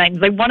different things.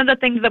 Like one of the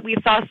things that we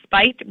saw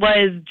spiked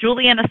was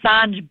Julian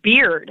Assange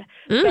beard.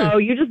 So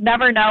you just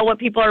never know what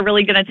people are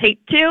really going to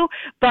take to,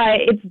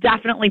 but it's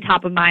definitely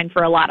top of mind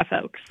for a lot of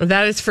folks.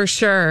 That is for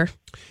sure.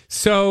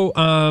 So,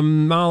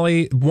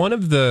 Molly, one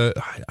of the,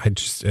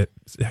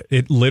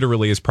 it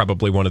literally is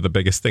probably one of the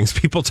biggest things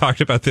people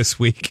talked about this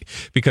week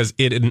because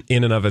it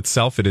in and of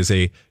itself, it is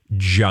a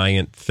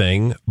giant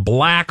thing.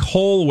 Black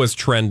hole was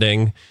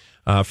trending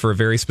for a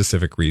very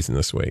specific reason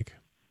this week.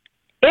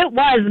 It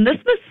was, and this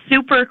was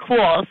super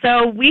cool.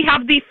 So we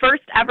have the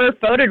first ever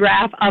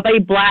photograph of a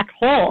black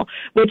hole,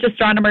 which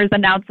astronomers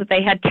announced that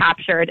they had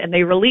captured, and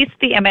they released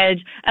the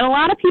image, and a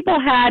lot of people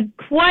had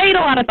quite a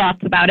lot of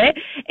thoughts about it.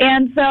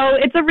 And so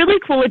it's a really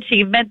cool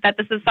achievement that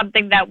this is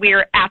something that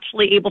we're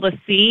actually able to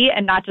see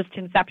and not just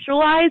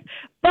conceptualize.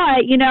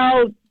 But, you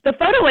know, the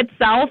photo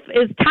itself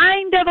is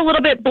kind of a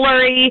little bit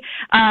blurry,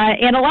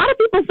 and a lot of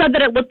people said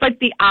that it looked like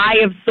the eye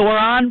of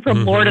Sauron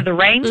from Lord of the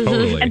Rings.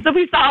 Totally. And so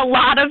we saw a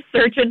lot of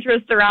search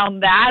interest around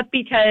that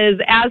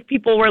because as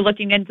people were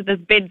looking into this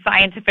big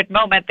scientific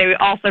moment, they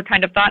also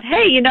kind of thought,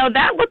 hey, you know,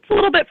 that looks a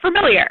little bit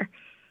familiar.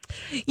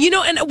 You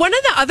know, and one of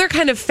the other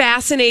kind of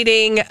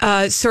fascinating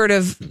sort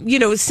of, you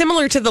know,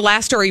 similar to the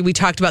last story we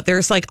talked about,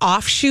 there's like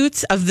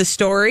offshoots of the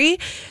story.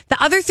 The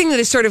other thing that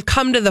has sort of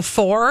come to the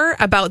fore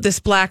about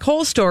this black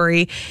hole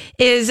story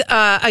is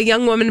a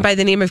young woman by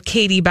the name of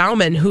Katie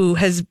Bauman, who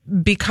has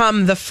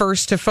become the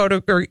first to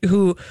photo, or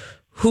who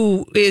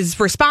is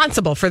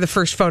responsible for the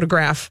first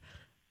photograph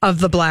of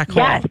the black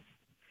hole. Yes.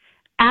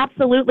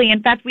 Absolutely.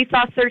 In fact, we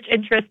saw search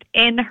interest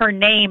in her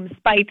name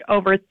spike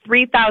over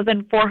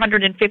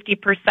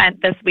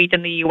 3,450% this week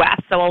in the U.S.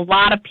 So a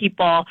lot of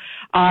people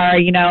are,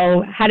 you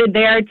know, headed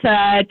there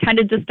to kind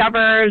of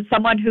discover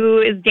someone who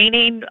is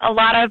gaining a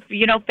lot of,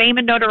 you know, fame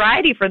and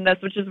notoriety from this,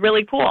 which is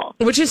really cool.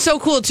 Which is so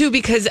cool, too,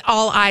 because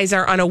all eyes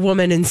are on a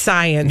woman in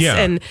science. Yeah.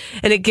 And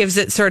it gives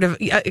it sort of,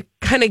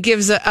 kind of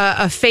gives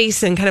a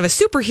face and kind of a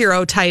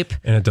superhero type.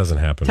 And it doesn't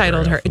happen.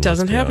 Titled her. Often, It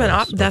doesn't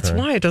happen. That's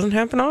why it doesn't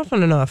happen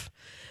often enough.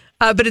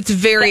 But it's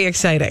very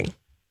exciting.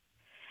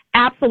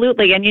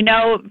 Absolutely. And, you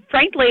know,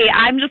 frankly,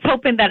 I'm just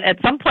hoping that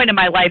at some point in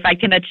my life I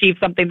can achieve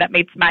something that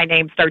makes my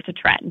name start to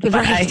trend. But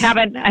I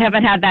haven't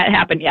had that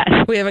happen yet.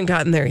 We haven't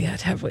gotten there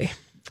yet, have we?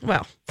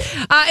 Well,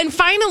 and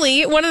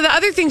finally, one of the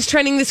other things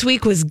trending this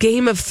week was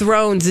Game of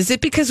Thrones. Is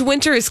it because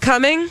winter is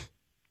coming?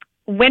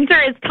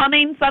 Winter is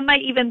coming. Some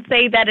might even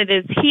say that it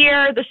is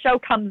here. The show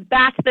comes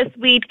back this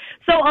week.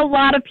 So a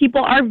lot of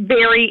people are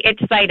very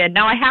excited.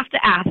 Now, I have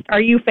to ask,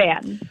 are you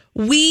fans?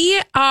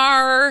 We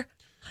are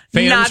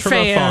fans not from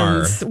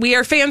fans. afar. We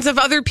are fans of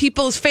other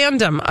people's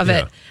fandom of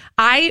it.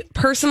 I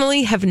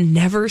personally have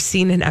never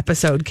seen an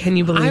episode. Can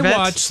you believe it? I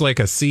watched like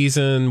a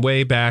season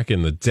way back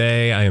in the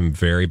day. I am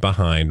very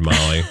behind,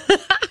 Molly.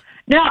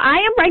 No, I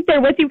am right there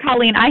with you,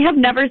 Colleen. I have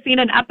never seen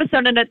an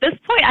episode, and at this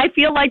point, I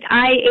feel like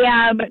I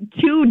am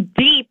too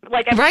deep,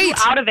 like I'm too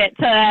out of it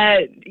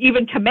to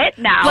even commit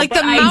now. Like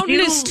But the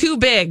mountain is too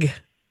big.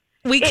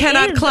 We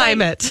cannot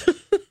climb it.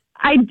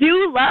 I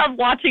do love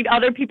watching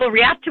other people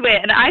react to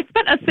it, and I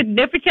spent a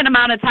significant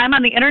amount of time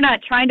on the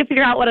internet trying to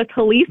figure out what a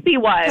Khaleesi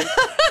was.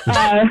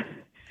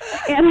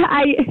 And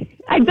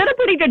I did a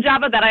pretty good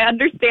job of that. I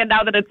understand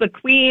now that it's a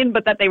queen,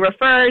 but that they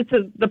refer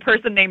to the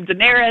person named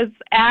Daenerys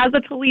as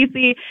a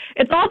Khaleesi.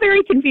 It's all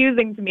very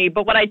confusing to me,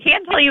 but what I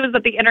can tell you is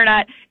that the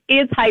internet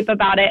is hype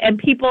about it, and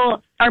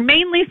people are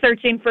mainly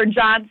searching for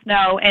Jon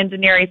Snow and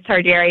Daenerys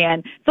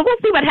Targaryen. So we'll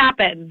see what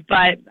happens,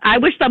 but I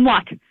wish them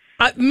luck.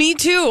 Me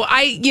too.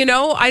 I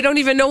don't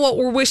even know what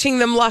we're wishing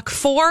them luck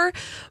for,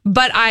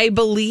 but I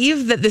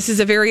believe that this is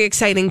a very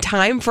exciting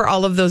time for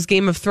all of those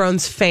Game of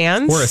Thrones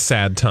fans. Or a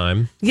sad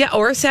time. Yeah,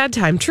 or a sad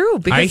time. True.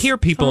 Because I hear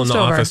people in the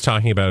over. office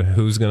talking about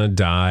who's going to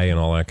die and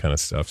all that kind of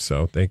stuff.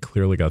 So they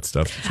clearly got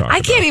stuff to talk about.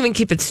 I can't even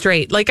keep it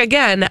straight. Like,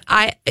 again,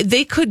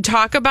 they could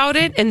talk about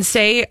it and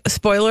say,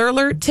 spoiler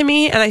alert to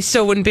me, and I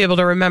still wouldn't be able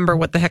to remember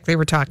what the heck they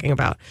were talking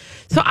about.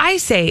 So I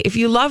say, if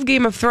you love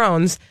Game of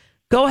Thrones,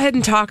 go ahead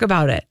and talk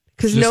about it.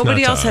 Because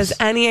nobody else has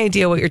any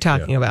idea what you're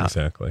talking about.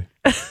 Exactly.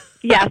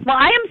 Yes. Well,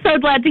 I am so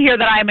glad to hear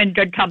that I'm in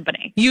good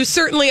company. You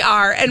certainly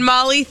are. And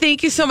Molly,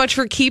 thank you so much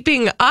for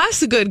keeping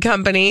us good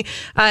company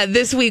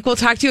this week. We'll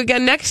talk to you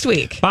again next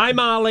week. Bye,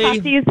 Molly.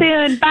 Talk to you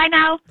soon. Bye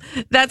now.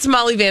 That's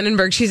Molly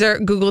Vandenberg. She's our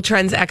Google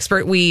Trends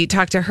expert. We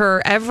talk to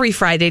her every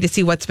Friday to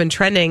see what's been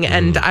trending.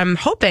 And I'm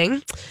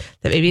hoping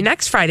that maybe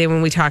next Friday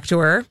when we talk to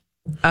her,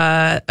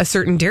 a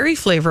certain dairy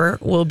flavor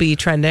will be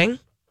trending.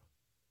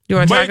 You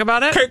want to talk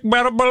about it? Cake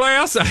batter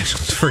blast. I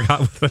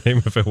forgot what the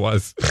name of it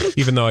was,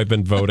 even though I've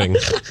been voting.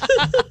 Cake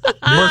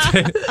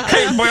batter.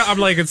 I'm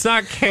like, it's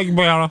not cake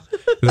batter.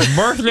 It's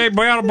birthday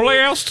batter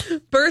blast.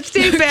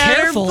 Birthday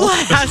batter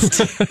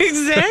blast.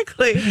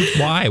 Exactly.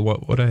 Why?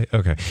 What would I?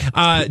 Okay.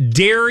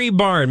 Dairy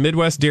Barn,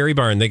 Midwest Dairy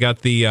Barn. They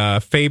got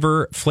the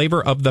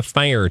Flavor of the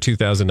Fire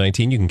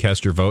 2019. You can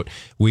cast your vote.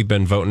 We've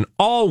been voting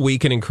all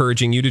week and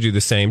encouraging you to do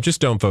the same.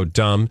 Just don't vote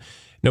dumb.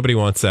 Nobody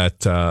wants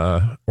that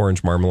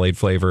orange marmalade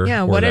flavor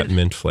or that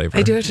mint flavor.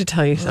 I do have to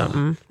tell you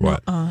something.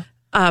 What?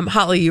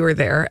 Holly, you were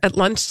there at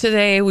lunch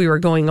today. We were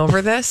going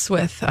over this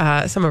with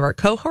some of our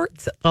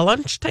cohorts at the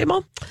lunch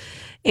table.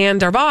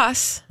 And our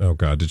boss. Oh,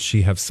 God. Did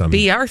she have some?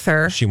 B.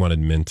 Arthur. She wanted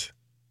mint.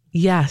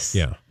 Yes.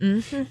 Yeah.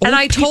 Mm-hmm. And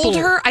I told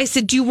her, I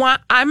said,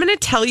 I'm going to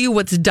tell you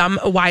what's dumb,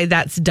 why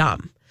that's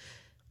dumb.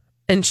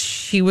 And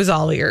she was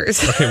all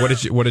ears. Okay, how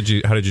did you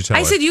tell her?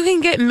 I said, you can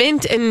get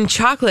mint and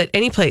chocolate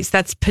any place.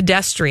 That's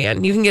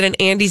pedestrian. You can get an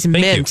Andy's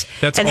mint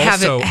That's and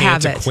also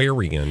have it.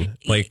 antiquarian.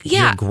 Like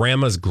your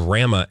grandma's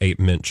grandma ate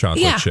mint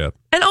chocolate chip.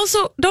 And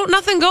also, don't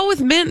nothing go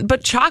with mint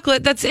but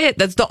chocolate. That's it.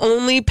 That's the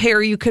only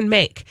pair you can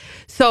make.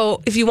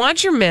 So if you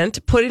want your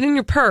mint, put it in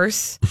your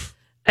purse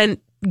and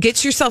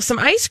get yourself some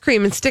ice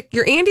cream and stick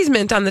your Andy's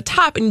mint on the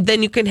top, and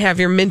then you can have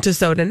your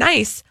Minnesota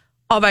Nice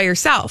all by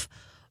yourself.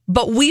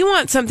 But we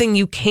want something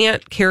you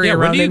can't carry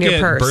around in your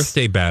purse.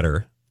 Birthday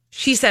batter?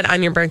 She said,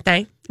 on your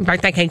birthday.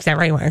 Birthday cake's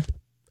everywhere.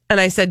 And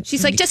I said,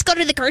 she's like, just go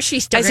to the grocery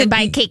store and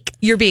buy a cake.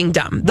 You're being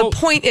dumb. The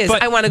point is,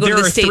 I want to go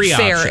to the state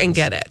fair and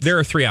get it. There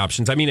are three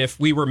options. I mean, if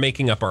we were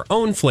making up our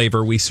own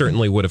flavor, we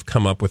certainly would have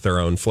come up with our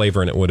own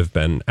flavor, and it would have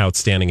been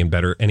outstanding and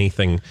better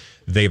anything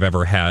they've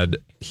ever had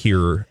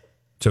here.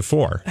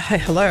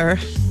 Hello.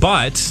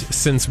 But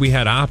since we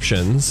had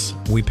options,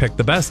 we picked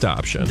the best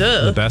option.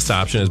 The best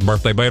option is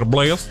Birthday Batter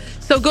Bliss.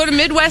 So go to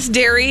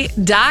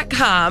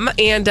MidwestDairy.com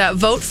and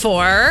vote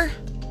for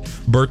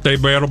Birthday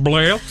Batter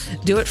Bliss.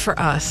 Do it for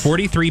us.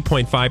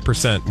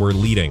 43.5%. We're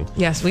leading.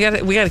 Yes, we got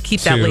to keep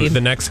that lead. The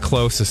next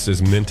closest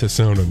is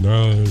Minnesota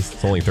Nice.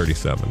 It's only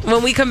 37.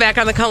 When we come back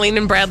on the Colleen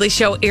and Bradley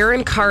Show,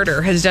 Aaron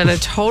Carter has done a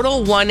total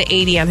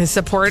 180 on his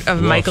support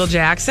of Michael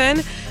Jackson.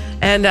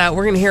 And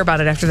we're going to hear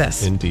about it after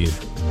this. Indeed.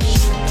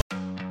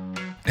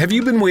 Have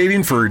you been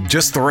waiting for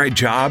just the right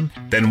job?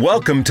 Then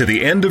welcome to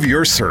the end of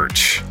your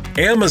search.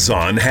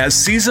 Amazon has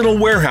seasonal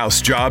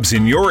warehouse jobs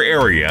in your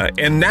area,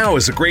 and now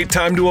is a great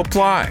time to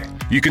apply.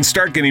 You can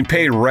start getting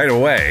paid right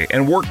away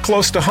and work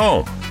close to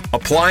home.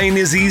 Applying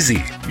is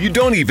easy. You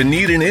don't even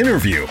need an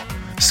interview.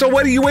 So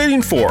what are you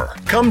waiting for?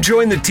 Come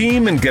join the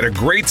team and get a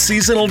great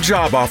seasonal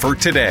job offer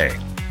today.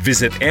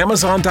 Visit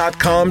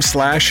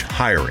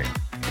Amazon.com/hiring.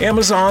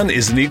 Amazon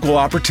is an equal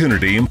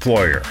opportunity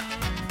employer.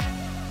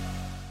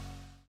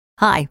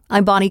 Hi,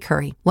 I'm Bonnie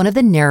Curry, one of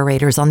the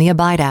narrators on the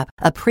Abide app,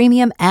 a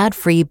premium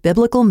ad-free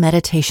biblical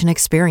meditation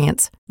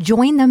experience.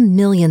 Join the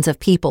millions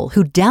of people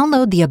who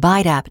download the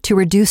Abide app to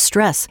reduce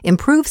stress,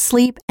 improve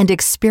sleep, and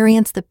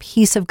experience the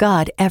peace of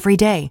God every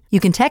day. You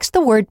can text the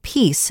word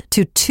peace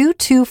to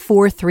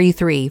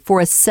 22433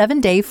 for a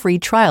 7-day free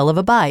trial of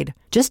Abide.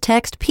 Just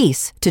text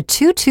peace to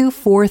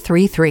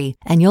 22433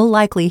 and you'll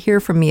likely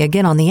hear from me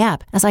again on the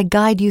app as I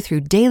guide you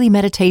through daily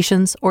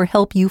meditations or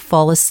help you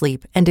fall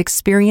asleep and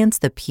experience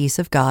the peace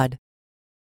of God.